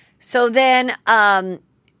 So then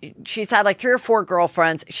she's had 3 or 4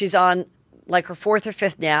 girlfriends. She's on her 4th or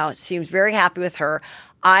 5th now. Seems very happy with her.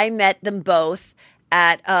 I met them both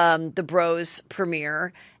at the Bros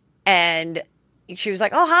premiere, and she was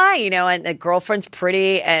like, oh, hi, and the girlfriend's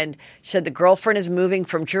pretty. And she said the girlfriend is moving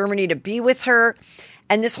from Germany to be with her.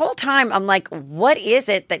 And this whole time I'm like, what is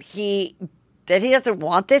it that he doesn't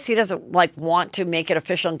want this? He doesn't want to make it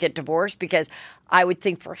official and get divorced? Because I would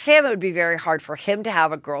think for him, it would be very hard for him to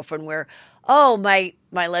have a girlfriend where, oh, my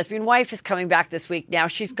lesbian wife is coming back this week. Now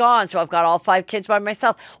she's gone. So I've got all 5 kids by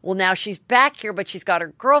myself. Well, now she's back here, but she's got her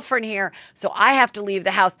girlfriend here. So I have to leave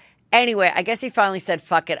the house. Anyway, I guess he finally said,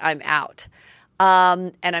 fuck it, I'm out.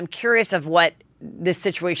 And I'm curious of what this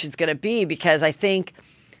situation is going to be because I think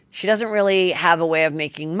she doesn't really have a way of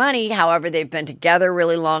making money. However, they've been together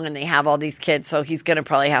really long and they have all these kids. So he's going to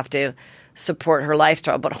probably have to support her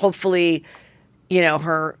lifestyle. But hopefully,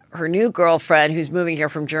 her new girlfriend who's moving here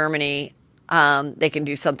from Germany, they can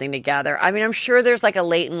do something together. I mean, I'm sure there's a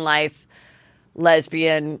late in life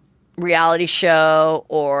lesbian reality show,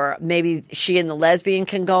 or maybe she and the lesbian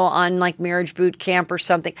can go on marriage boot camp or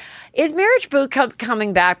something. Is marriage boot camp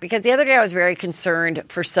coming back? Because the other day I was very concerned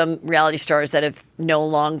for some reality stars that have no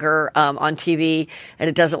longer on TV, and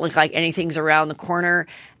it doesn't look like anything's around the corner.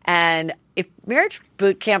 And if marriage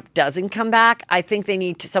boot camp doesn't come back, I think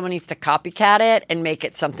someone needs to copycat it and make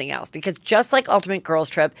it something else. Because just like Ultimate Girls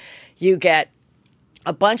Trip, you get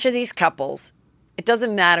a bunch of these couples. It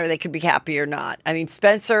doesn't matter. They could be happy or not. I mean,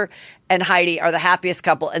 Spencer and Heidi are the happiest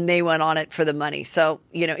couple, and they went on it for the money. So,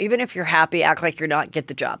 even if you're happy, act like you're not, get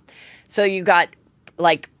the job. So you got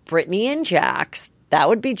Brittany and Jax. That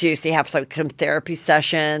would be juicy. Have some therapy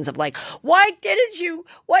sessions of why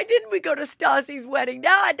didn't we go to Stassi's wedding?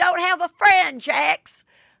 Now I don't have a friend, Jax.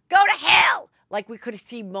 Go to hell. We could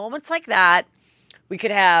see moments like that. We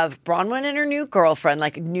could have Bronwyn and her new girlfriend,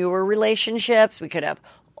 newer relationships. We could have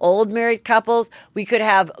old married couples. We could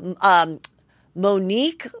have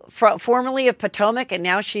Monique, formerly of Potomac, and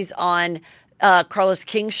now she's on Carlos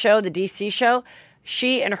King's show, the DC show,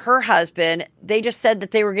 she and her husband, they just said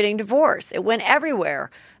that they were getting divorced. It went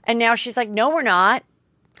everywhere. And now she's like, no, we're not.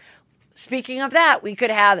 Speaking of that, we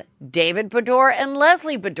could have David Bador and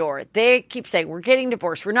Leslie Bador. They keep saying, we're getting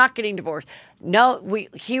divorced. We're not getting divorced. No,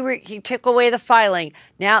 he took away the filing.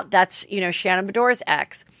 Now that's, Shannon Bador's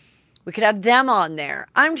ex. We could have them on there.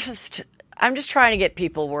 I'm just trying to get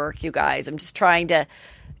people work, you guys. I'm just trying to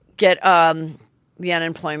get the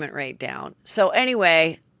unemployment rate down. So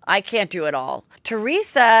anyway, I can't do it all.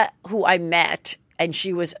 Teresa, who I met, and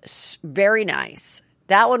she was very nice.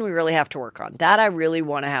 That one we really have to work on. That I really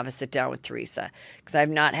want to have a sit down with Teresa because I've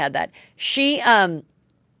not had that. She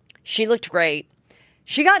looked great.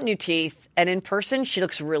 She got new teeth, and in person, she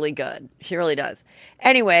looks really good. She really does.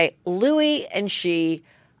 Anyway, Louis and she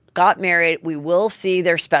got married. We will see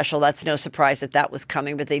their special. That's no surprise that was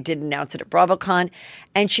coming, but they did announce it at BravoCon.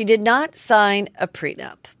 And she did not sign a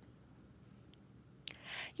prenup.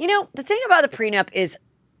 The thing about the prenup is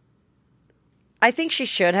I think she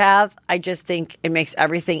should have. I just think it makes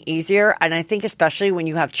everything easier. And I think especially when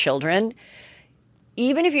you have children,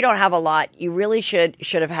 even if you don't have a lot, you really should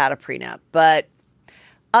have had a prenup. But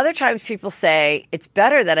other times people say it's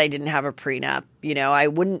better that I didn't have a prenup. I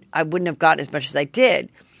wouldn't have gotten as much as I did.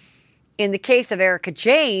 In the case of Erica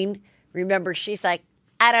Jane, remember, she's like,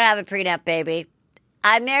 I don't have a prenup, baby.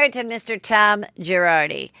 I'm married to Mr. Tom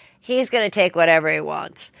Girardi. He's going to take whatever he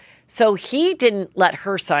wants. So he didn't let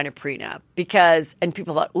her sign a prenup and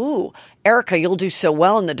people thought, ooh, Erica, you'll do so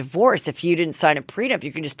well in the divorce. If you didn't sign a prenup,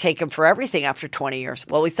 you can just take him for everything after 20 years.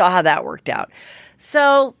 Well, we saw how that worked out.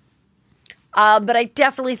 So, but I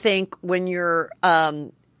definitely think when you're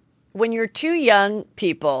two young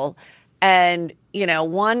people and,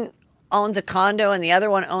 one owns a condo and the other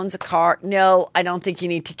one owns a car, no, I don't think you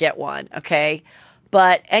need to get one, okay?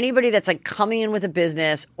 But anybody that's like coming in with a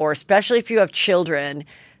business, or especially if you have children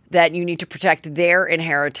that you need to protect their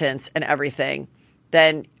inheritance and everything,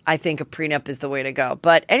 then I think a prenup is the way to go.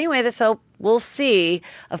 But anyway, so we'll see.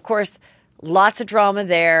 Of course, lots of drama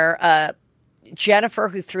there. Jennifer,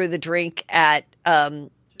 who threw the drink at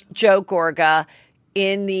Joe Gorga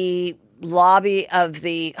in the lobby of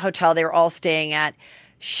the hotel they were all staying at,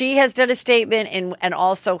 she has done a statement, and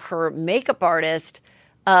also her makeup artist,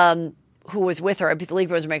 who was with her, I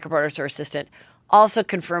believe it was her makeup artist or assistant, also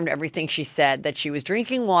confirmed everything she said, that she was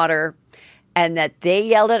drinking water and that they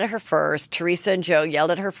yelled at her first. Teresa and Joe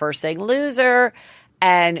yelled at her first, saying, loser,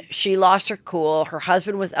 and she lost her cool. Her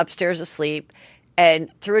husband was upstairs asleep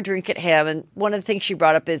and threw a drink at him. And one of the things she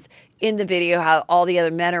brought up is in the video how all the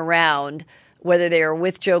other men around, whether they were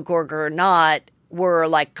with Joe Gorga or not, were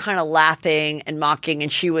like kind of laughing and mocking,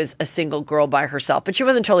 and she was a single girl by herself. But she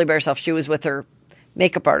wasn't totally by herself. She was with her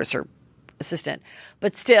makeup artist or assistant.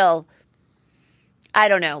 But still, I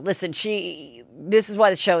don't know. Listen, this is why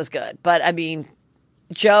the show is good. But I mean,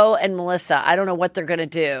 Joe and Melissa, I don't know what they're going to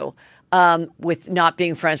do with not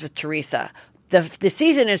being friends with Teresa. The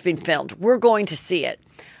season has been filmed. We're going to see it.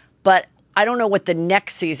 But I don't know what the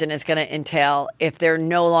next season is going to entail if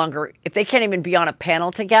they can't even be on a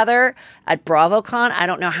panel together at BravoCon. I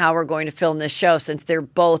don't know how we're going to film this show since they're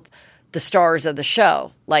both the stars of the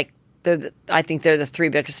show. Like, I think they're the three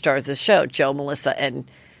biggest stars of the show, Joe, Melissa, and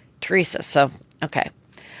Teresa. So, okay.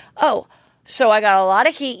 Oh, so I got a lot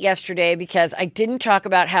of heat yesterday because I didn't talk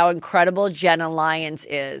about how incredible Jenna Lyons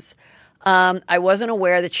is. I wasn't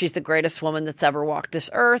aware that she's the greatest woman that's ever walked this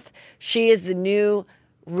earth. She is the new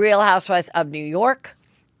Real Housewives of New York.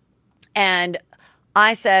 And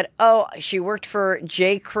I said, oh, she worked for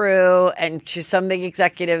J. Crew and she's some big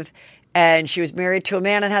executive and she was married to a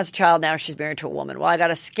man and has a child. Now she's married to a woman. Well, I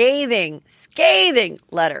got a scathing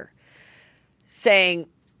letter saying,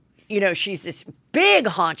 she's this big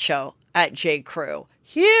honcho at J. Crew.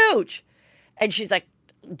 Huge. And she's like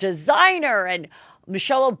designer, and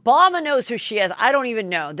Michelle Obama knows who she is. I don't even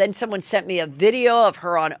know. Then someone sent me a video of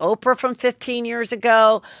her on Oprah from 15 years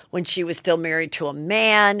ago when she was still married to a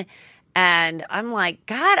man. And I'm like,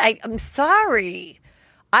 God, I'm sorry.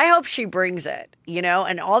 I hope she brings it,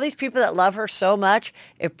 and all these people that love her so much,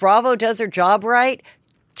 if Bravo does her job right,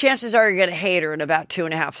 chances are you're going to hate her in about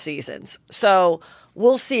 2.5 seasons. So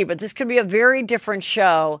we'll see. But this could be a very different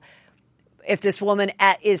show if this woman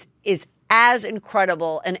is as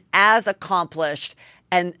incredible and as accomplished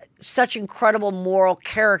and such incredible moral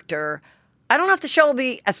character. I don't know if the show will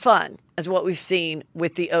be as fun as what we've seen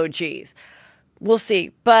with the OGs. We'll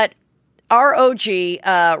see. But our OG,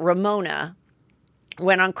 Ramona,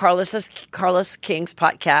 went on Carlos King's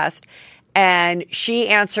podcast, and she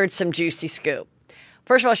answered some juicy scoop.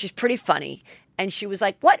 First of all, she's pretty funny, And she was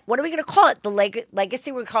like, what? What are we going to call it? The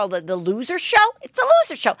legacy? We call it the loser show? It's a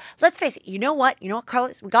loser show. Let's face it. You know what? You know what,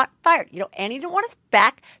 Carlos? We got fired. Annie didn't want us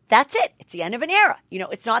back. That's it. It's the end of an era.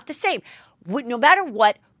 It's not the same. No matter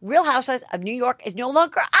what, Real Housewives of New York is no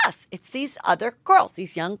longer us. It's these other girls,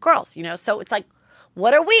 these young girls, So it's like,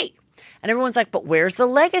 what are we? And everyone's like, but where's the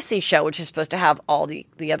legacy show, which is supposed to have all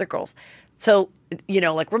the other girls? So,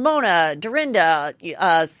 like Ramona, Dorinda,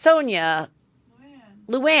 Sonia,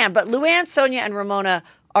 Luann. But Luann, Sonia, and Ramona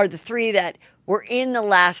are the three that were in the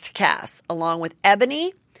last cast, along with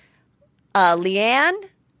Ebony, Leah,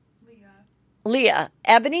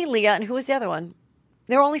 Ebony, Leah, and who was the other one?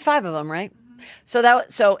 There were only 5 of them, right? Mm-hmm.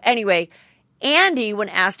 So anyway, Andy, when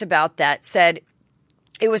asked about that, said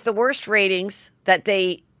it was the worst ratings that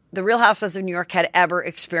the Real Housewives of New York had ever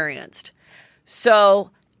experienced.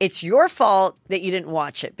 So it's your fault that you didn't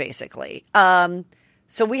watch it, basically.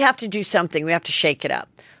 So we have to do something. We have to shake it up.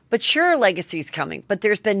 But sure, Legacy's coming. But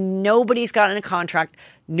nobody's gotten a contract.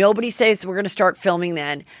 Nobody says we're going to start filming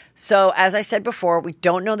then. So as I said before, we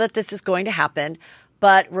don't know that this is going to happen.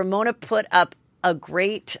 But Ramona put up a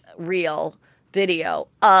great reel video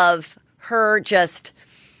of her just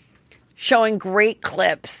showing great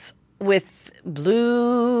clips with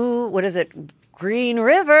Blue River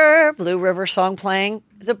song playing.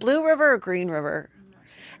 Is it Blue River or Green River?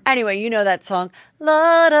 Anyway, you know that song.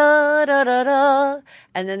 La da da da da.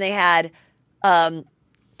 And then they had the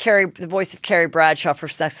voice of Carrie Bradshaw for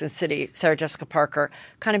Sex and the City, Sarah Jessica Parker,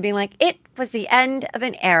 kind of being like, it was the end of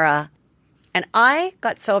an era. And I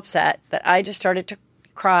got so upset that I just started to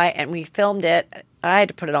cry, and we filmed it. I had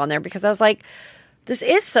to put it on there because I was like, this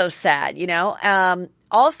is so sad,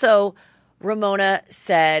 Also, Ramona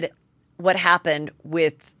said what happened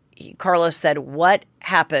with Carlos said what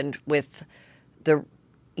happened with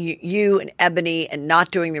you and Ebony and not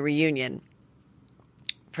doing the reunion.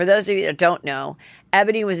 For those of you that don't know,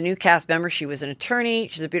 Ebony was a new cast member. She was an attorney.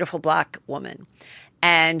 She's a beautiful black woman.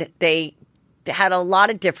 And they had a lot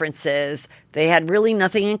of differences. They had really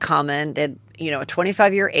nothing in common. They had, a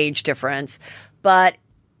 25-year age difference. But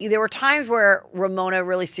there were times where Ramona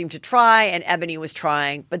really seemed to try and Ebony was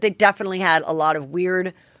trying, but they definitely had a lot of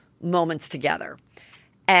weird moments together.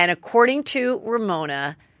 And according to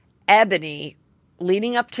Ramona, Ebony,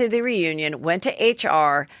 leading up to the reunion, went to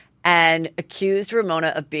HR and accused Ramona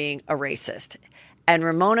of being a racist. And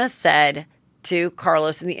Ramona said to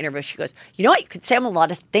Carlos in the interview, she goes, you know what? You could say I'm a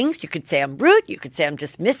lot of things. You could say I'm rude. You could say I'm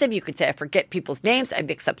dismissive. You could say I forget people's names. I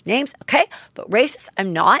mix up names. Okay. But racist,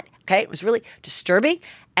 I'm not. Okay. It was really disturbing.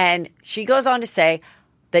 And she goes on to say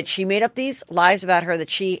that she made up these lies about her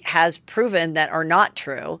that she has proven that are not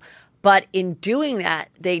true. But in doing that,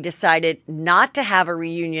 they decided not to have a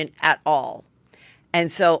reunion at all. And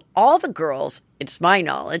so all the girls, it's my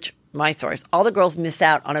knowledge, my source, all the girls miss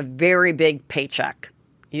out on a very big paycheck.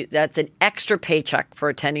 That's an extra paycheck for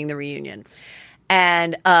attending the reunion.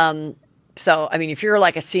 And so, I mean, if you're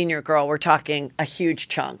like a senior girl, we're talking a huge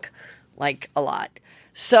chunk, like a lot.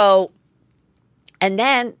 So, and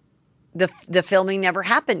then the filming never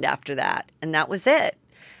happened after that. And that was it.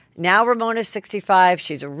 Now Ramona's 65.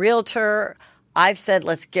 She's a realtor. I've said,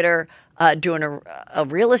 let's get her doing a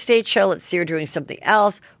real estate show. Let's see her doing something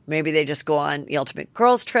else. Maybe they just go on the Ultimate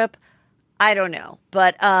Girls Trip. I don't know.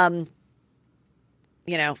 But,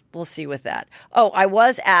 we'll see with that. Oh, I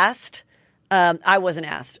was asked. I wasn't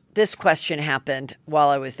asked. This question happened while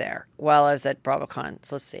I was there, while I was at BravoCon.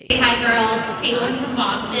 So let's see. Hey, hi, girls. Caitlin from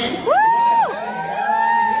Boston. Woo!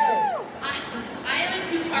 I have a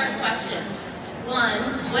two-part question.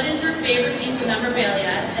 One, what is your favorite piece of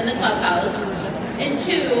memorabilia in the clubhouse? And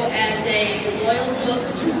two, as a loyal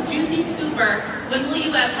juicy scooper, when will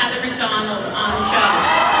you have Heather McDonald on the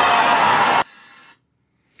show?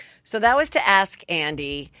 So that was to ask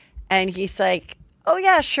Andy, and he's like, "Oh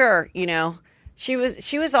yeah, sure." She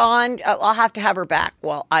was on. I'll have to have her back.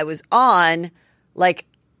 Well, I was on, like,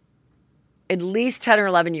 at least 10 or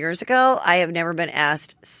 11 years ago. I have never been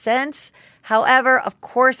asked since. However, of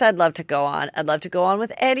course, I'd love to go on. I'd love to go on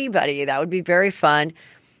with anybody. That would be very fun.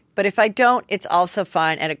 But if I don't, it's also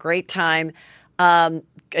fun and a great time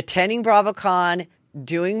attending BravoCon,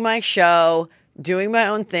 doing my show, doing my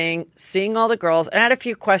own thing, seeing all the girls. And I had a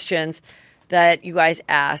few questions that you guys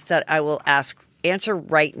asked that I will answer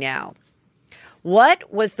right now.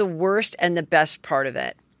 What was the worst and the best part of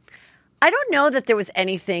it? I don't know that there was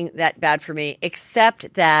anything that bad for me,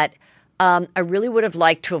 except that I really would have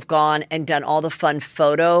liked to have gone and done all the fun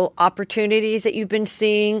photo opportunities that you've been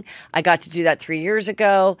seeing. I got to do that 3 years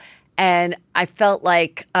ago. And I felt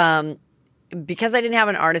like because I didn't have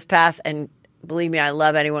an artist pass, and believe me, I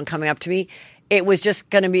love anyone coming up to me, it was just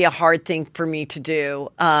going to be a hard thing for me to do.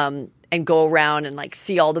 and go around and like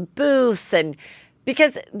see all the booths, and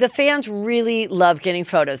because the fans really love getting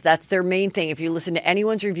photos. That's their main thing. If you listen to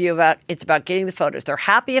anyone's review it's about getting the photos. They're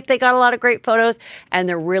happy if they got a lot of great photos, and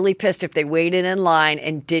they're really pissed if they waited in line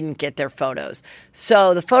and didn't get their photos.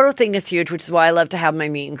 So the photo thing is huge, which is why I love to have my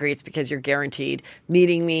meet and greets, because you're guaranteed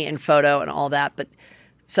meeting me and photo and all that. But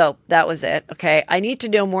so that was it. Okay. I need to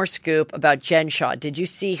know more scoop about Jen Shaw. Did you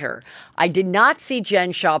see her? I did not see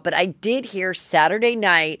Jen Shaw, but I did hear Saturday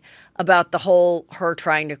night about the whole her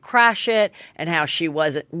trying to crash it and how she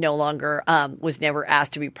was never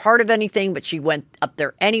asked to be part of anything, but she went up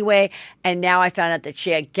there anyway. And now I found out that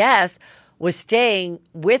she, I guess, was staying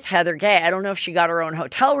with Heather Gay. I don't know if she got her own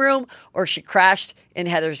hotel room or she crashed in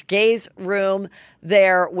Heather Gay's room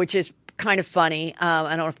there, which is kind of funny. I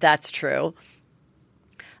don't know if that's true.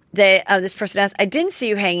 This person asked, I didn't see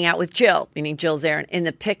you hanging out with Jill, meaning Jill Zarin, in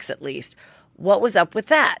the pics at least. What was up with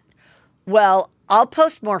that? Well, I'll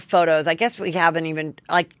post more photos. I guess we haven't even,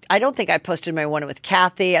 I don't think I posted my one with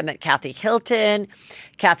Kathy. I met Kathy Hilton.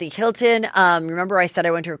 Remember I said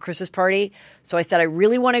I went to her Christmas party? So I said, I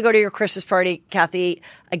really want to go to your Christmas party, Kathy.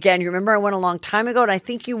 Again, you remember I went a long time ago and I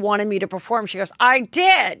think you wanted me to perform. She goes, I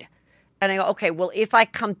did. And I go, okay, well, if I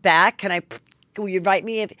come back, will you invite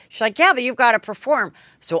me? She's like, yeah, but you've got to perform.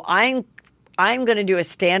 So I'm going to do a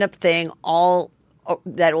stand-up thing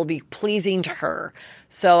that will be pleasing to her.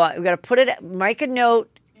 So we've got to make a note,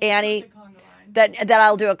 Annie, that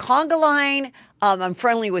I'll do a conga line. I'm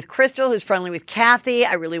friendly with Crystal, who's friendly with Kathy.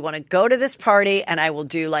 I really want to go to this party, and I will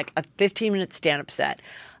do like a 15-minute stand-up set.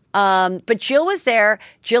 But Jill was there.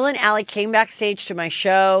 Jill and Allie came backstage to my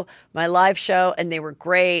show, my live show, and they were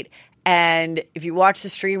great. And if you watch the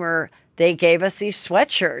streamer, they gave us these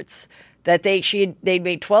sweatshirts that they'd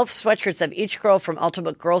made 12 sweatshirts of each girl from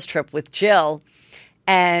Ultimate Girls Trip with Jill.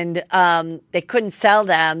 And they couldn't sell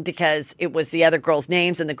them because it was the other girls'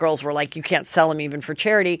 names, and the girls were like, you can't sell them even for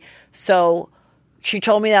charity. So she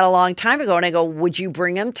told me that a long time ago, and I go, would you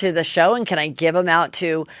bring them to the show, and can I give them out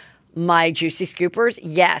to my Juicy Scoopers?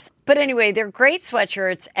 Yes. But anyway, they're great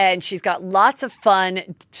sweatshirts, and she's got lots of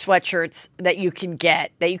fun sweatshirts that you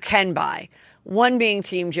can buy. One being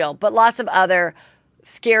Team Jill, but lots of other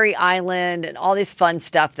Scary Island and all this fun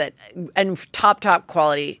stuff and top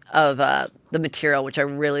quality of the material, which I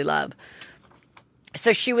really love.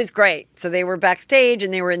 So she was great. So they were backstage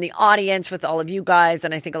and they were in the audience with all of you guys.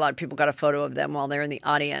 And I think a lot of people got a photo of them while they're in the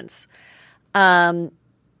audience. I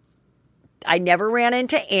never ran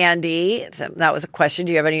into Andy. So that was a question.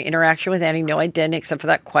 Do you have any interaction with Andy? No, I didn't, except for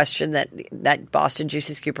that question that Boston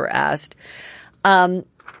Juicy Scooper asked.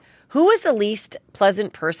 Who was the least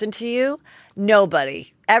pleasant person to you?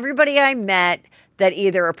 Nobody. Everybody I met that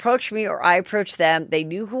either approached me or I approached them, they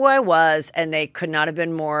knew who I was, and they could not have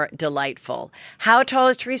been more delightful. How tall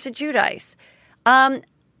is Teresa Giudice?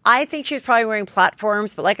 I think she's probably wearing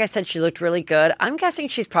platforms, but like I said, she looked really good. I'm guessing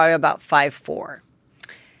she's probably about 5'4".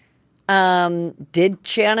 Did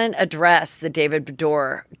Shannon address the David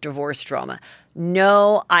Bedore divorce drama?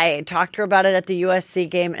 No, I talked to her about it at the USC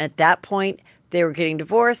game, and at that point, they were getting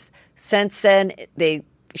divorced. Since then,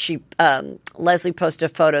 Leslie posted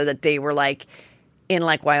a photo that they were in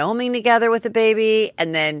Wyoming together with a baby,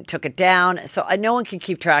 and then took it down. So no one can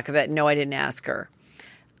keep track of it. No, I didn't ask her.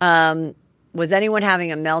 Was anyone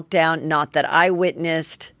having a meltdown? Not that I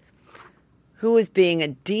witnessed. Who was being a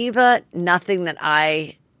diva? Nothing that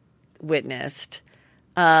I witnessed.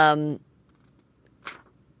 Who's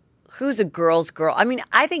a girl's girl?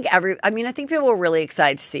 I think people were really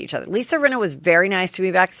excited to see each other. Lisa Rinna was very nice to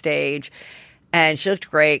me backstage, and she looked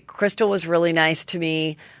great. Crystal was really nice to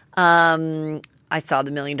me. I saw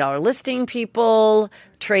the $1 Million Listing people,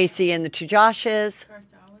 Tracy and the two Joshes.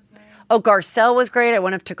 Garcelle was nice. Oh, Garcelle was great. I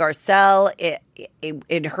went up to Garcelle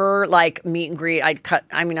in her meet and greet. I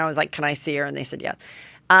was like, can I see her? And they said yes.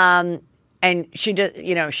 And she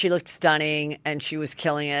did, she looked stunning and she was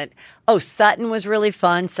killing it. Oh, Sutton was really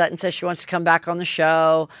fun. Sutton says she wants to come back on the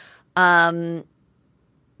show. Yeah,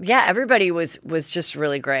 everybody was just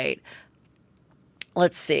really great.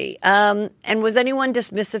 Let's see. And was anyone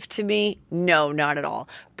dismissive to me? No, not at all.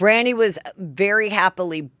 Brandy was very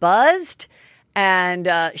happily buzzed, and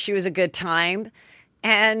she was a good time.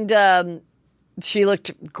 And she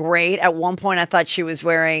looked great. At one point, I thought she was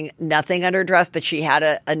wearing nothing under her dress, but she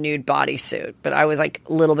had a nude bodysuit. But I was a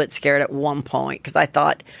little bit scared at one point because I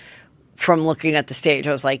thought from looking at the stage,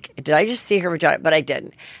 I was like, did I just see her vagina? But I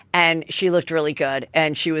didn't. And she looked really good,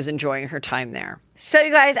 and she was enjoying her time there. So,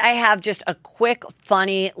 you guys, I have just a quick,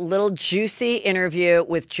 funny, little juicy interview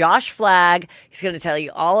with Josh Flagg. He's going to tell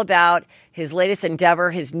you all about his latest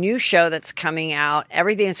endeavor, his new show that's coming out,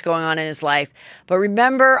 everything that's going on in his life. But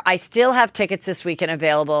remember, I still have tickets this weekend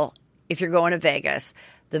available. if you're going to Vegas.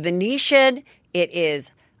 The Venetian, it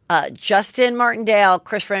is Justin Martindale,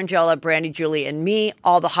 Chris Frangiola, Brandy Julie, and me.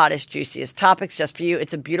 All the hottest, juiciest topics just for you.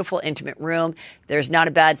 It's a beautiful, intimate room. There's not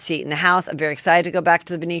a bad seat in the house. I'm very excited to go back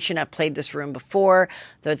to the Venetian. I've played this room before,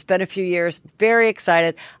 though it's been a few years. Very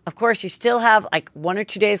excited. Of course, you still have like 1 or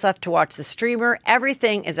 2 days left to watch the streamer.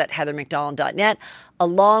 Everything is at heathermcdonald.net,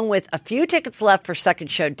 along with a few tickets left for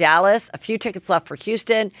Second Show Dallas, a few tickets left for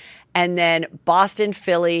Houston, and then Boston,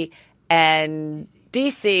 Philly, and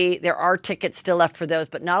DC. There are tickets still left for those,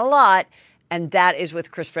 but not a lot. And that is with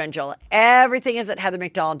Chris Frangiola. Everything is at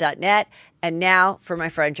heathermcdonald.net. And now for my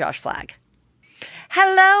friend Josh Flagg.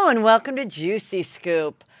 Hello and welcome to Juicy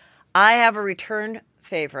Scoop. I have a return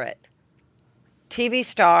favorite. TV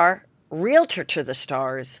star, realtor to the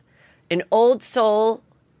stars, an old soul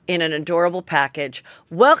in an adorable package.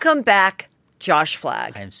 Welcome back, Josh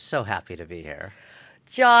Flagg. I'm so happy to be here.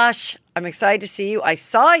 Josh, I'm excited to see you. I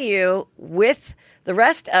saw you with the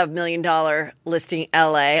rest of $1 Million Listing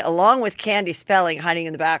LA, along with Candy Spelling hiding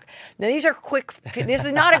in the back. Now, these are quick. This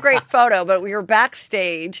is not a great photo, but we were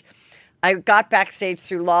backstage. I got backstage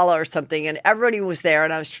through Lala or something, and everybody was there,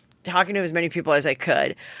 and I was talking to as many people as I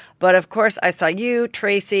could. But, of course, I saw you,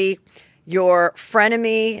 Tracy, your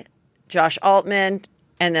frenemy, Josh Altman,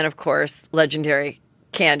 and then, of course, legendary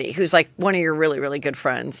Candy, who's like one of your really, really good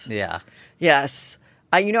friends. Yeah. Yes.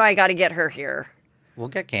 I got to get her here. We'll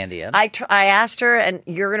get Candy in. I asked her, and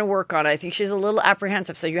you're going to work on it. I think she's a little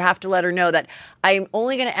apprehensive, so you have to let her know that I'm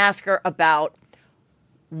only going to ask her about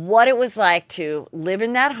what it was like to live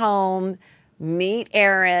in that home, meet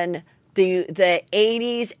Aaron, the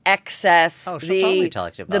 80s excess, she'll totally tell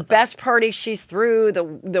you about the that. best party she's through,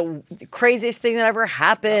 the craziest thing that ever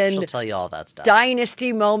happened. She'll tell you all that stuff.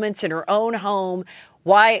 Dynasty moments in her own home.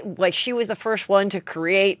 Why, like, she was the first one to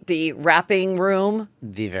create the wrapping room.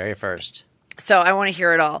 The very first. So I want to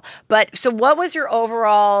hear it all. But so what was your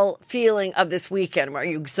overall feeling of this weekend? Were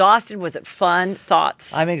you exhausted? Was it fun?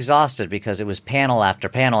 Thoughts? I'm exhausted because it was panel after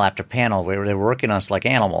panel after panel. They were working us like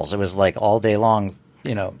animals. It was like all day long,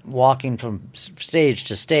 walking from stage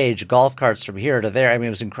to stage, golf carts from here to there. I mean, it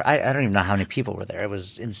was incredible. I don't even know how many people were there. It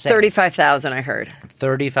was insane. 35,000, I heard.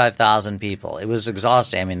 35,000 people. It was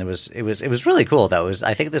exhausting. I mean, it was really cool though.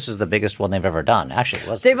 I think this was the biggest one they've ever done. Actually, it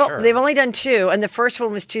was. They've only done 2, and the first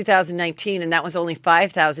one was 2019, and that was only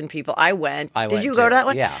 5,000 people. I went. Did you go to that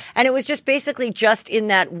one? Yeah. And it was just basically just in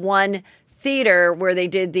that one theater where they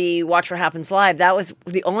did the Watch What Happens Live. That was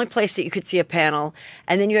the only place that you could see a panel,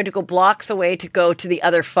 and then you had to go blocks away to go to the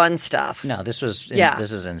other fun stuff. No, this is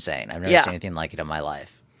insane. I've never seen anything like it in my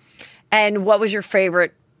life. And what was your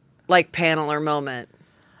favorite panel or moment?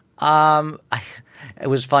 It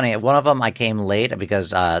was funny. One of them I came late because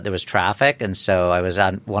there was traffic, and so I was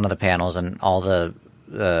on one of the panels, and all the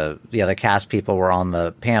other cast people were on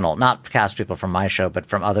the panel. Not cast people from my show, but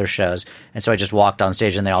from other shows. And so I just walked on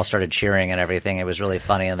stage, and they all started cheering and everything. It was really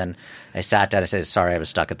funny. And then I sat down and said, sorry, I was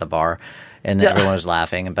stuck at the bar. And then everyone was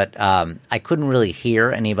laughing. But I couldn't really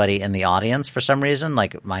hear anybody in the audience for some reason.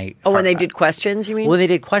 When they did questions, you mean? Well, they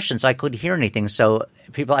did questions, so I couldn't hear anything. So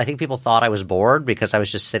I think people thought I was bored because I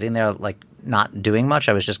was just sitting there not doing much.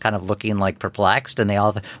 I was just kind of looking perplexed. And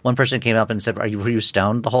one person came up and said, were you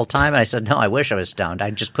stoned the whole time? And I said, no, I wish I was stoned. I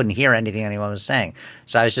just couldn't hear anything anyone was saying.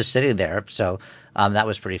 So I was just sitting there. So that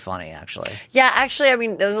was pretty funny, actually. Yeah, actually, I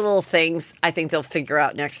mean, those are little things I think they'll figure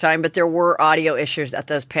out next time. But there were audio issues at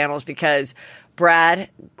those panels because Brad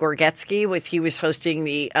Gorgetsky was hosting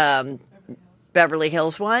the Beverly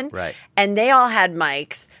Hills one. Right. And they all had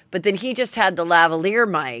mics, but then he just had the lavalier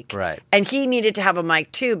mic. Right. And he needed to have a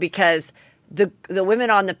mic too because the women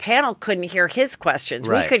on the panel couldn't hear his questions.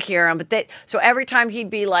 Right. We could hear them, but so every time he'd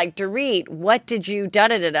be like, Dorit, what did you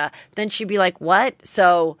da-da-da-da? Then she'd be like, what?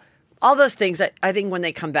 So all those things that I think when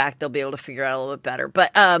they come back, they'll be able to figure out a little bit better.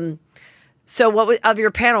 But so of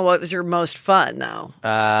your panel, what was your most fun though?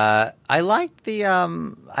 One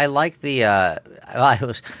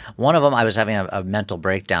of them, I was having a mental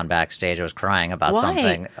breakdown backstage. I was crying about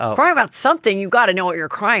something. Oh. Crying about something? You got to know what you're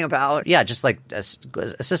crying about. Yeah, just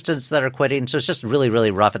assistants that are quitting. So it's just really,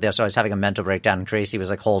 really rough at there. So I was having a mental breakdown, and Tracy was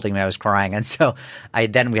holding me. I was crying. And so we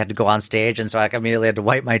had to go on stage. And so I immediately had to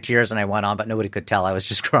wipe my tears, and I went on, but nobody could tell I was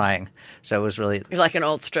just crying. So it was really... You're like an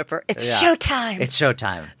old stripper. It's showtime. It's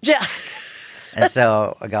showtime. Yeah. And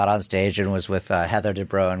so I got on stage and was with Heather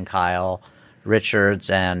Dubrow and Kyle Richards.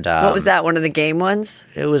 And what was that? One of the game ones?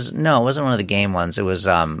 It wasn't one of the game ones. It was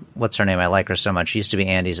what's her name? I like her so much. She used to be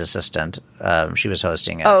Andy's assistant. She was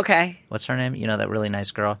hosting it. Oh, okay. What's her name? You know, that really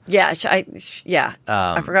nice girl. Yeah,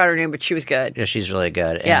 I forgot her name, but she was good. Yeah, she's really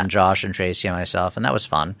good. Yeah. And Josh and Tracy and myself, and that was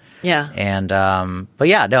fun. Yeah. And but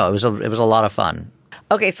yeah, no, it was a lot of fun.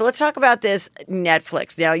 Okay, so let's talk about this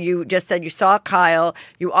Netflix. Now, you just said you saw Kyle.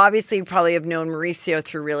 You obviously probably have known Mauricio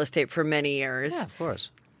through real estate for many years. Yeah, of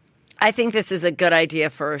course. I think this is a good idea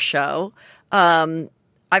for a show.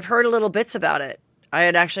 I've heard a little bits about it. I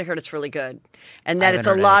had actually heard it's really good, and that it's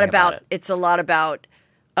a lot about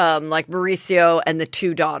like Mauricio and the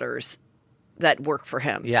two daughters that work for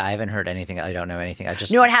him. Yeah, I haven't heard anything. I don't know anything.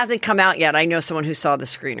 No, it hasn't come out yet. I know someone who saw the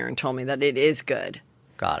screener and told me that it is good.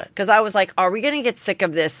 Got it. Because I was like, are we going to get sick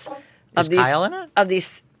of this? Is Kyle in it? Of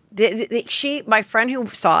these, my friend who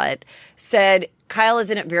saw it said Kyle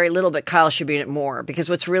is in it very little, but Kyle should be in it more.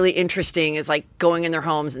 Because what's really interesting is like going in their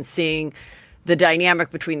homes and seeing the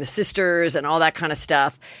dynamic between the sisters and all that kind of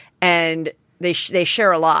stuff. And they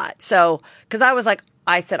share a lot. So, because I was like,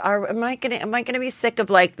 I said, am I gonna be sick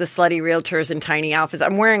of like the slutty realtors in tiny outfits?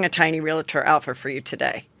 I'm wearing a tiny realtor outfit for you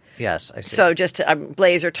today. Yes, I see. So just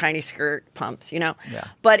blazer, tiny skirt, pumps, Yeah.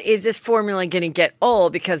 But is this formula going to get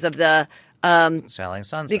old because of the Selling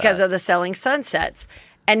Sunset? Because of the Selling Sunsets,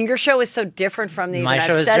 and your show is so different from these. My and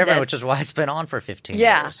show I've is said different, this. which is why it's been on for 15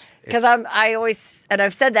 Yeah, years. because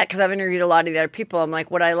I've said that because I've interviewed a lot of the other people. I'm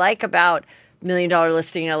like, what I like about $1 Million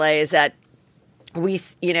Listing LA is that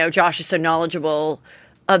Josh is so knowledgeable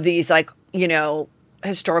of these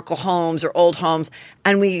historical homes or old homes,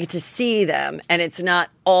 and we get to see them, and it's not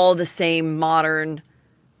all the same modern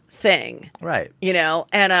thing, Right.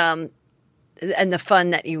 And the fun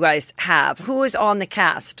that you guys have. Who is on the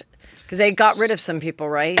cast? Because they got rid of some people,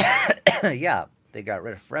 right? Yeah, they got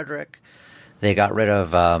rid of Frederick. They got rid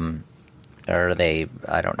of, I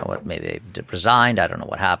don't know what, maybe they resigned. I don't know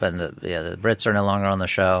what happened. The Brits are no longer on the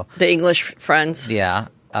show. The English friends. Yeah,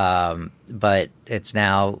 but it's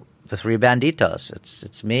now the three banditos.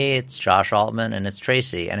 It's me, it's Josh Altman, and it's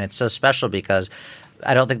Tracy. And it's so special because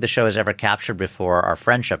I don't think the show has ever captured before our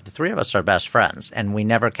friendship. The three of us are best friends, and we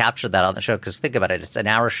never captured that on the show because think about it. It's an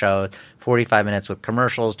hour show, 45 minutes with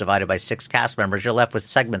commercials divided by 6 cast members. You're left with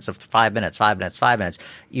segments of 5 minutes, 5 minutes, 5 minutes.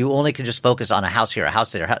 You only can just focus on a house here, a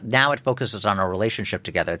house there. Now it focuses on our relationship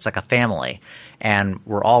together. It's like a family, and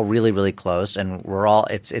we're all really, really close, and we're all –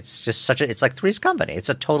 it's just such a – it's like Three's Company. It's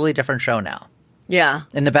a totally different show now. Yeah.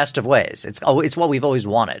 In the best of ways. It's what we've always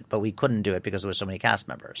wanted, but we couldn't do it because there were so many cast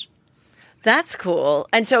members. That's cool.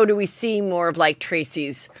 And so do we see more of like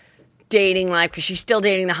Tracy's dating life? Because she's still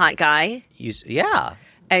dating the hot guy. Yeah.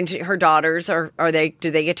 And her daughters, do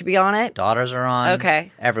they get to be on it? Daughters are on.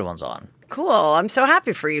 Okay. Everyone's on. Cool. I'm so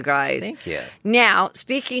happy for you guys. Thank you. Now,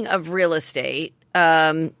 speaking of real estate,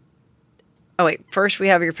 first we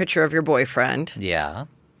have your picture of your boyfriend. Yeah.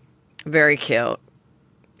 Very cute.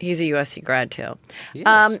 He's a USC grad too.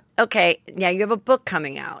 Yes. Okay. Now you have a book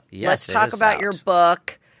coming out. Yes, Let's it talk is about out. your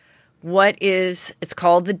book. It's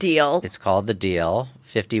called The Deal. It's called The Deal.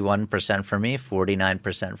 51% for me,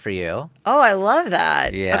 49% for you. Oh, I love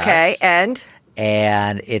that. Yes. Okay.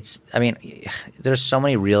 And there's so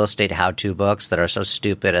many real estate how-to books that are so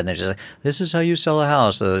stupid, and they're just like, this is how you sell a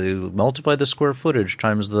house. You multiply the square footage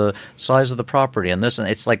times the size of the property, and this, and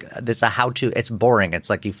it's like, it's a how-to. It's boring. It's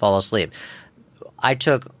like you fall asleep. I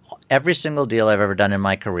took every single deal I've ever done in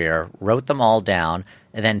my career, wrote them all down,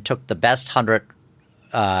 and then took the best 100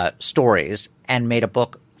 stories and made a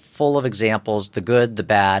book full of examples, the good, the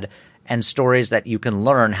bad, and stories that you can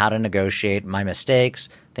learn how to negotiate, my mistakes,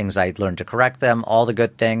 things I learned to correct them, all the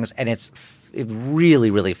good things, and it's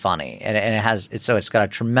really, really funny, and it's got a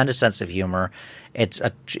tremendous sense of humor. It's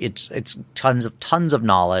tons of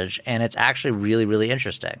knowledge, and it's actually really, really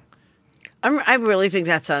interesting. I really think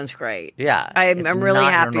that sounds great. Yeah, I'm really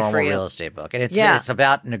happy for you. Real estate book, and it's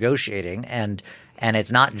about negotiating, and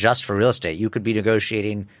it's not just for real estate. You could be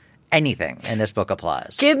negotiating anything, and this book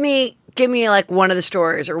applies. Give me like one of the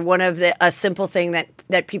stories or one of a simple thing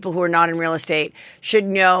that people who are not in real estate should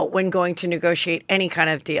know when going to negotiate any kind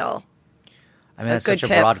of deal. I mean, that's such a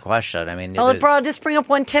broad question. I mean, just bring up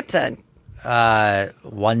one tip then.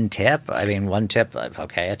 One tip.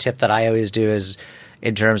 Okay, a tip that I always do is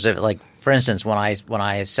in terms of like. For instance, when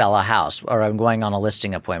I sell a house or I'm going on a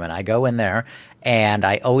listing appointment, I go in there and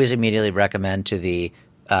I always immediately recommend to the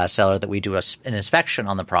seller that we do an inspection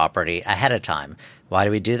on the property ahead of time. Why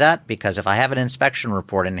do we do that? Because if I have an inspection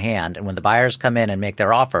report in hand and when the buyers come in and make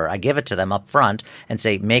their offer, I give it to them up front and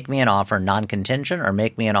say, make me an offer non-contingent or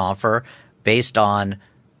make me an offer based on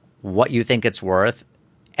what you think it's worth.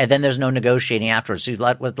 And then there's no negotiating afterwards. So a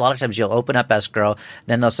lot of times you'll open up escrow,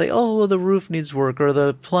 then they'll say, oh, well, the roof needs work or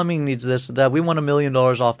the plumbing needs this, that. We want $1 million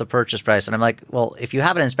off the purchase price. And I'm like, well, if you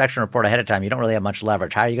have an inspection report ahead of time, you don't really have much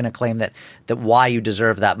leverage. How are you going to claim that why you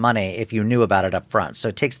deserve that money if you knew about it up front? So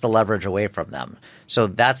it takes the leverage away from them. So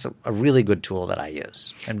that's a really good tool that I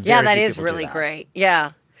use. And that is really great.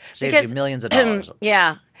 Yeah. Saves you millions of dollars.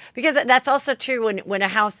 Yeah, because that's also true when a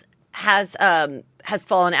house has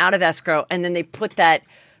fallen out of escrow and then they put that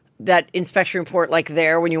inspection report like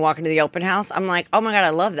there when you walk into the open house. I'm like, oh my God,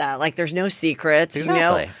 I love that. Like there's no secrets.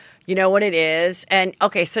 Exactly. You know what it is. And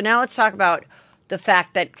okay, so now let's talk about the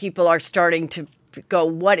fact that people are starting to go,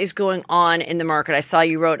 what is going on in the market? I saw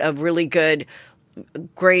you wrote a really good,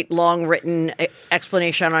 great long written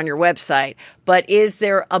explanation on your website, but is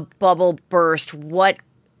there a bubble burst? What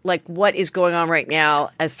is going on right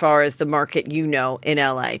now as far as the market in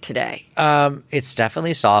LA today? It's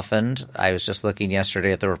definitely softened. I was just looking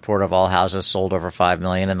yesterday at the report of all houses sold over $5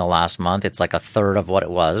 million in the last month. It's like a third of what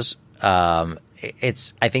it was.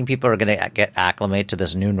 I think people are going to get acclimate to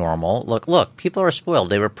this new normal. Look, people are spoiled.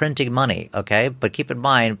 They were printing money, okay? But keep in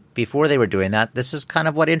mind, before they were doing that, this is kind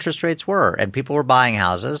of what interest rates were, and people were buying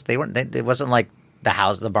houses. It wasn't like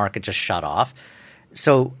the market just shut off.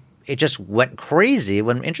 So it just went crazy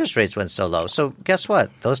when interest rates went so low. So guess what?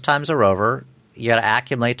 Those times are over. You got to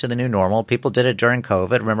acclimate to the new normal. People did it during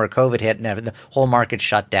COVID. Remember, COVID hit and the whole market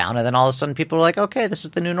shut down. And then all of a sudden people were like, okay, this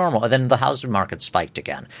is the new normal. And then the housing market spiked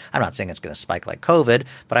again. I'm not saying it's going to spike like COVID,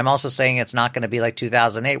 but I'm also saying it's not going to be like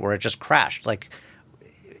 2008 where it just crashed. Like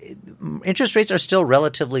interest rates are still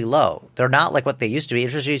relatively low. They're not like what they used to be.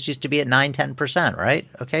 Interest rates used to be at 9-10%, right?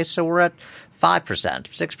 Okay, so we're at 5%,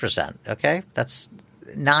 6%, okay? That's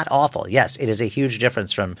not awful. Yes, it is a huge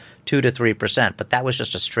difference from 2 to 3%, but that was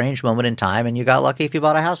just a strange moment in time, and you got lucky if you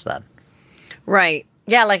bought a house then. Right.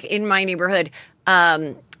 Yeah, like in my neighborhood,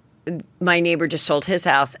 my neighbor just sold his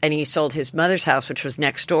house, and he sold his mother's house, which was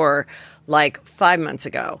next door, like 5 months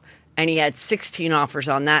ago, and he had 16 offers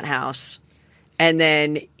on that house, and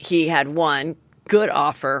then he had one good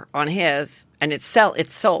offer on his, and it's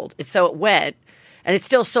sold. So it went, and it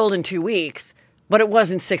still sold in 2 weeks, but it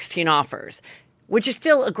wasn't 16 offers. Which is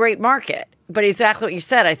still a great market, but exactly what you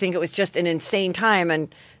said. I think it was just an insane time,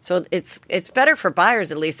 and so it's better for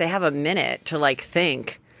buyers. At least they have a minute to like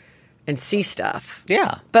think and see stuff.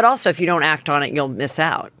 Yeah, but also if you don't act on it, you'll miss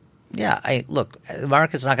out. Yeah, look, the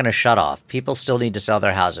market's not going to shut off. People still need to sell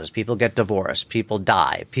their houses. People get divorced. People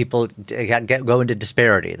die. People go into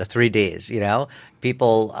disparity. The 3 Ds.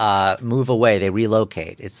 People move away. They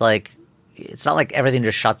relocate. It's not like everything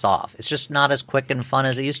just shuts off. It's just not as quick and fun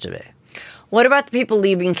as it used to be. What about the people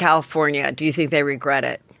leaving California? Do you think they regret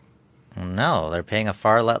it? No, they're paying a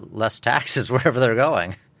far less taxes wherever they're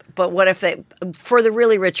going. But what if for the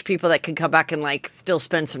really rich people that can come back and like still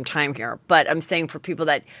spend some time here? But I'm saying for people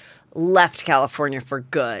that left California for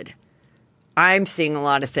good, I'm seeing a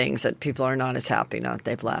lot of things that people are not as happy now that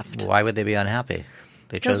they've left. Why would they be unhappy?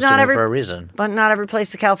 They chose to move for a reason. But not every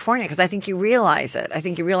place is California, because I think you realize it. I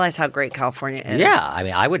think you realize how great California is. Yeah, I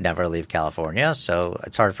mean, I would never leave California, so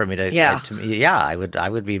it's hard for me to. Yeah, I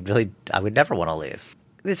would be really. I would never want to leave.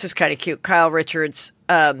 This is kind of cute. Kyle Richards.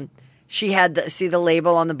 She had the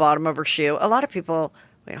label on the bottom of her shoe. A lot of people.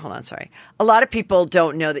 Wait, hold on. Sorry. A lot of people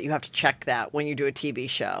don't know that you have to check that when you do a TV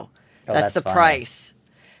show. That's the funny price.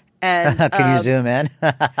 And can you zoom in?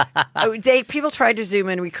 People tried to zoom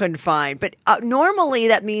in, we couldn't find. But normally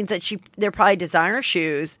that means that they're probably designer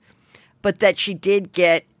shoes, but that she did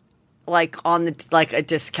get like on a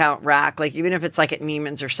discount rack, like even if it's like at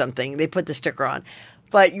Neiman's or something, they put the sticker on.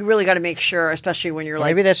 But you really got to make sure, especially when you're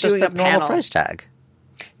like maybe that's just doing the normal price tag.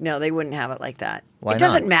 No, they wouldn't have it like that. Why not? It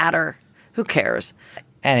doesn't matter. Who cares?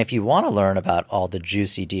 And if you want to learn about all the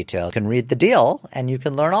juicy details, you can read The Deal, and you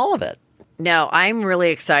can learn all of it. No, I'm really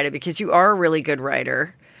excited because you are a really good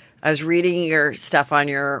writer. I was reading your stuff on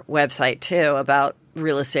your website too about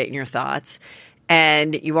real estate and your thoughts.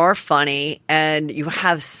 And you are funny and you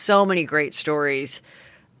have so many great stories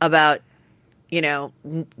about,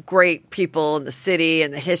 great people in the city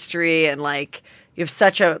and the history, and like you have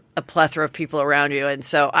such a plethora of people around you. And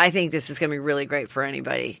so I think this is going to be really great for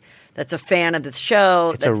anybody that's a fan of the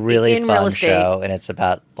show. It's a really fun show, and it's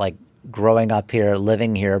about like growing up here,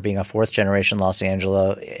 living here, being a fourth generation Los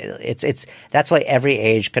Angeles. It's that's why every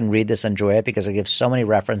age can read this and enjoy it, because it gives so many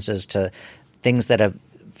references to things that have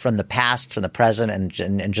from the past, from the present,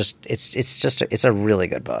 and just it's a really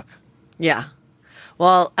good book. Yeah.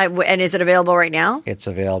 Well, and is it available right now? It's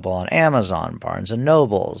available on Amazon, Barnes and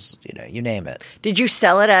Nobles, you name it. Did you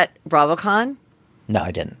sell it at BravoCon? No, I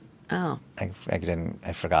didn't. Oh. I didn't.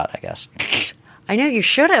 I forgot, I guess. I know you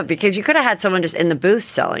should have, because you could have had someone just in the booth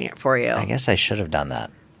selling it for you. I guess I should have done that.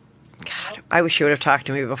 God, I wish you would have talked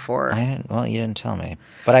to me before. Well, you didn't tell me.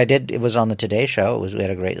 But I did. It was on the Today Show. We had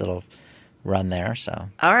a great little run there. So.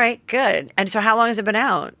 All right, good. And so how long has it been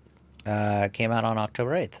out? It came out on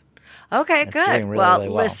October 8th. Okay, it's good. Doing really, really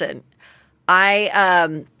well. Listen,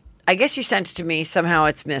 I I guess you sent it to me. Somehow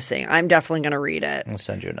it's missing. I'm definitely going to read it. I'll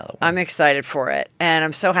send you another one. I'm excited for it. And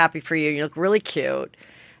I'm so happy for you. You look really cute.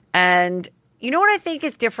 And you know what I think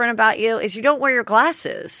is different about you is you don't wear your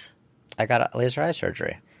glasses. I got laser eye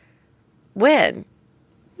surgery. When?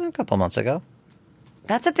 A couple months ago.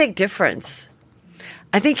 That's a big difference.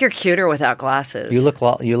 I think you're cuter without glasses. You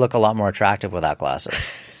look a lot more attractive without glasses.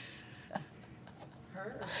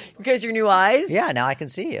 Because your new eyes? Yeah, now I can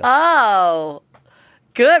see you. Oh,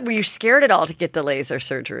 good. Were you scared at all to get the laser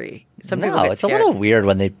surgery? Some people No, get it's scared. a little weird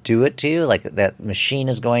when they do it to you. Like that machine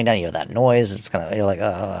is going down, you hear that noise. It's you're like,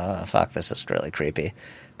 oh, fuck, this is really creepy.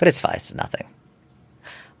 But it's fine. It's nothing.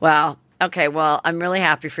 Wow. Okay. Well, I'm really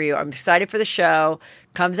happy for you. I'm excited for the show.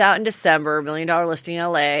 Comes out in December. $1 Million Listing in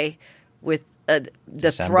LA with the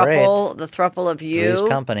December thruple of you. Three's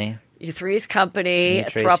Company. Three's Company. Me,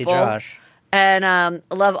 Tracy, thruple. Josh. And I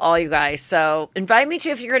love all you guys. So invite me to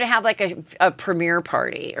if you're going to have like a premiere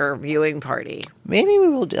party or viewing party. Maybe we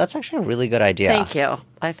will do. That's actually a really good idea. Thank you.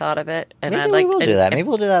 I thought of it, and Maybe I'd like we will and- do that. Maybe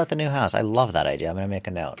we'll do that at the new house. I love that idea. I'm going to make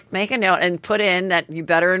a note. Make a note and put in that you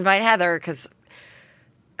better invite Heather because,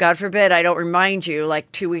 God forbid, I don't remind you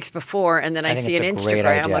like 2 weeks before, and then I think see it's an a great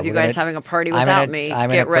Instagram idea. of you We're guys gonna- having a party I'm without gonna- me. I'm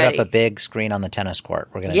Get going to ready. put up a big screen on the tennis court.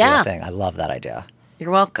 We're going to do a thing. I love that idea.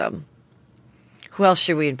 You're welcome. Who else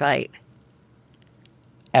should we invite?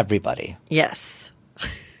 Everybody. Yes.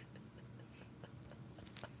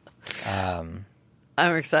 I'm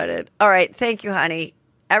excited. All right. Thank you, honey.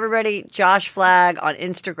 Everybody, Josh Flagg on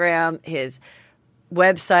Instagram, his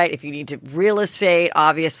website, if you need to real estate,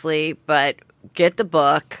 obviously, but get the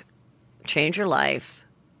book, change your life.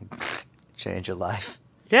 Change your life.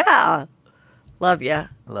 Yeah. Love ya.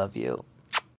 Love you.